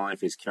Mark Connolly,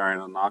 if he's carrying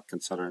or not,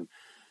 considering...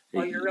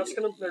 you're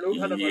risking them. They're no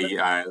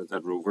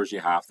at Rovers, you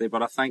have to.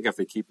 But I think if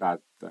they keep that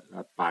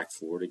back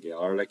four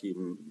together,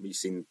 even we've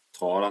seen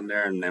Todd on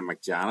there and then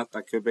McJanet,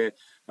 that could be.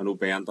 I know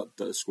Ben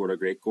that scored a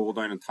great goal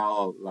down in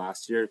Tala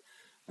last year.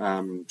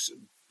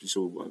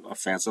 so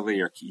offensively,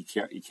 you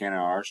kind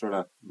of are sort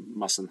of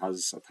missing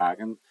his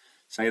attacking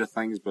side of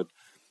things, but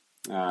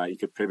you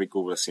could probably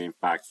go with the same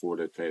back four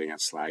that played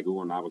against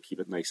Sligo, and that would keep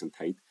it nice and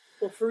tight.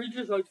 Well,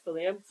 Farouja's out for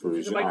them.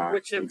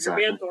 Farouja,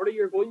 exactly. You're being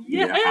you're going,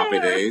 yeah, happy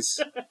days.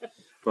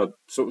 But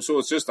so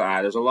it's just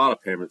there's a lot of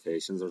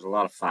permutations, there's a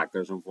lot of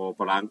factors involved,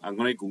 but I'm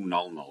going to go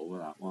 0-0 with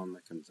that one,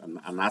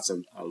 and that's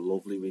a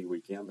lovely wee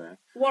weekend there.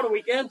 What a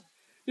weekend!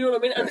 You know what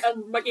I mean?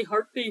 And Mickey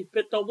Hartley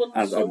bit Dublin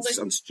Sunday.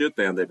 And Stuart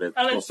then they bit.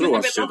 And Stuart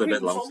a bit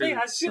Sunday.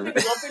 And Stuart a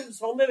bit Lumfield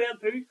Sunday then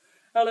too.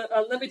 And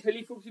let me tell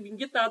you folks, if you can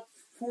get that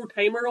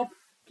 4-timer up,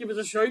 give us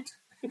a shout.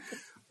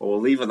 Well,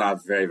 we'll leave on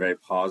that very, very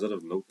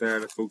positive note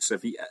there, folks.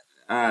 If you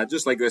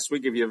just like this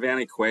week, if you have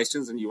any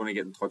questions and you want to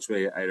get in touch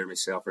with either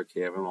myself or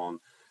Kevin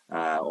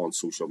on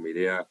social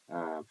media,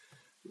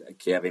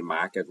 Kevin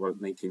Mack at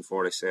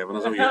 1947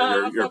 is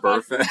your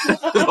birthday.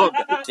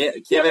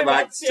 Kevin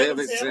Mack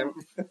 77.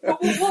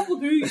 What we'll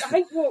do, I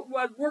think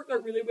what worked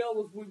out really well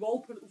was we've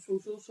all put it in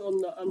socials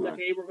on the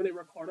day we're going to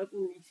record it,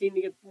 and we seem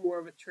to get more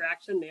of a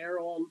traction there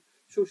on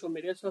social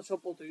media. So that's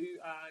what we'll do.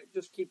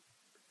 Just keep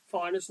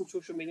following us on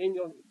social media, and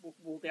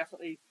we'll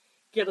definitely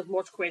get as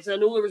much questions. I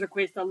know there was a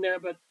question there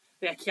about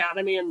the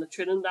academy and the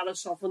training. That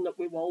is something that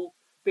we will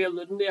be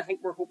alluding to. I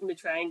think we're hoping to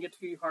try and get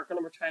Hugh Harkin,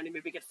 and we're trying to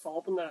maybe get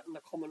Fob in the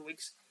coming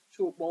weeks.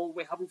 So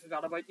we haven't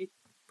forgot about you.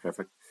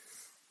 Perfect.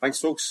 Thanks,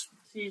 folks.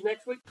 See you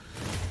next week.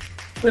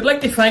 We'd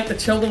like to thank the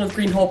children of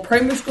Greenhall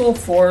Primary School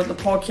for the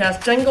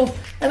podcast jingle,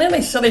 and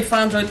any City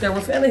fans out there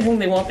with anything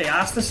they want to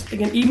ask us, they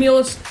can email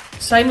us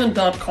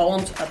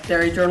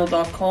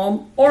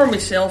simon.collins@derryjournal.com or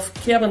myself,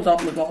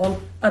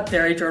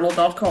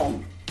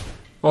 kevin.mcgohan@derryjournal.com.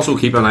 Also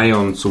keep an eye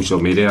on social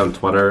media on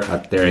Twitter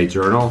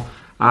 @DerryJournal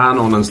and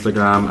on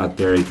Instagram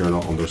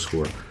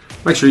 @DerryJournal_.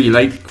 Make sure you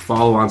like,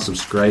 follow and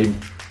subscribe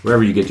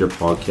wherever you get your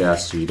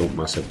podcasts so you don't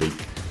miss a beat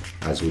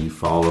as we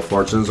follow the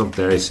fortunes of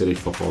Derry City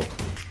Football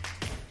Club.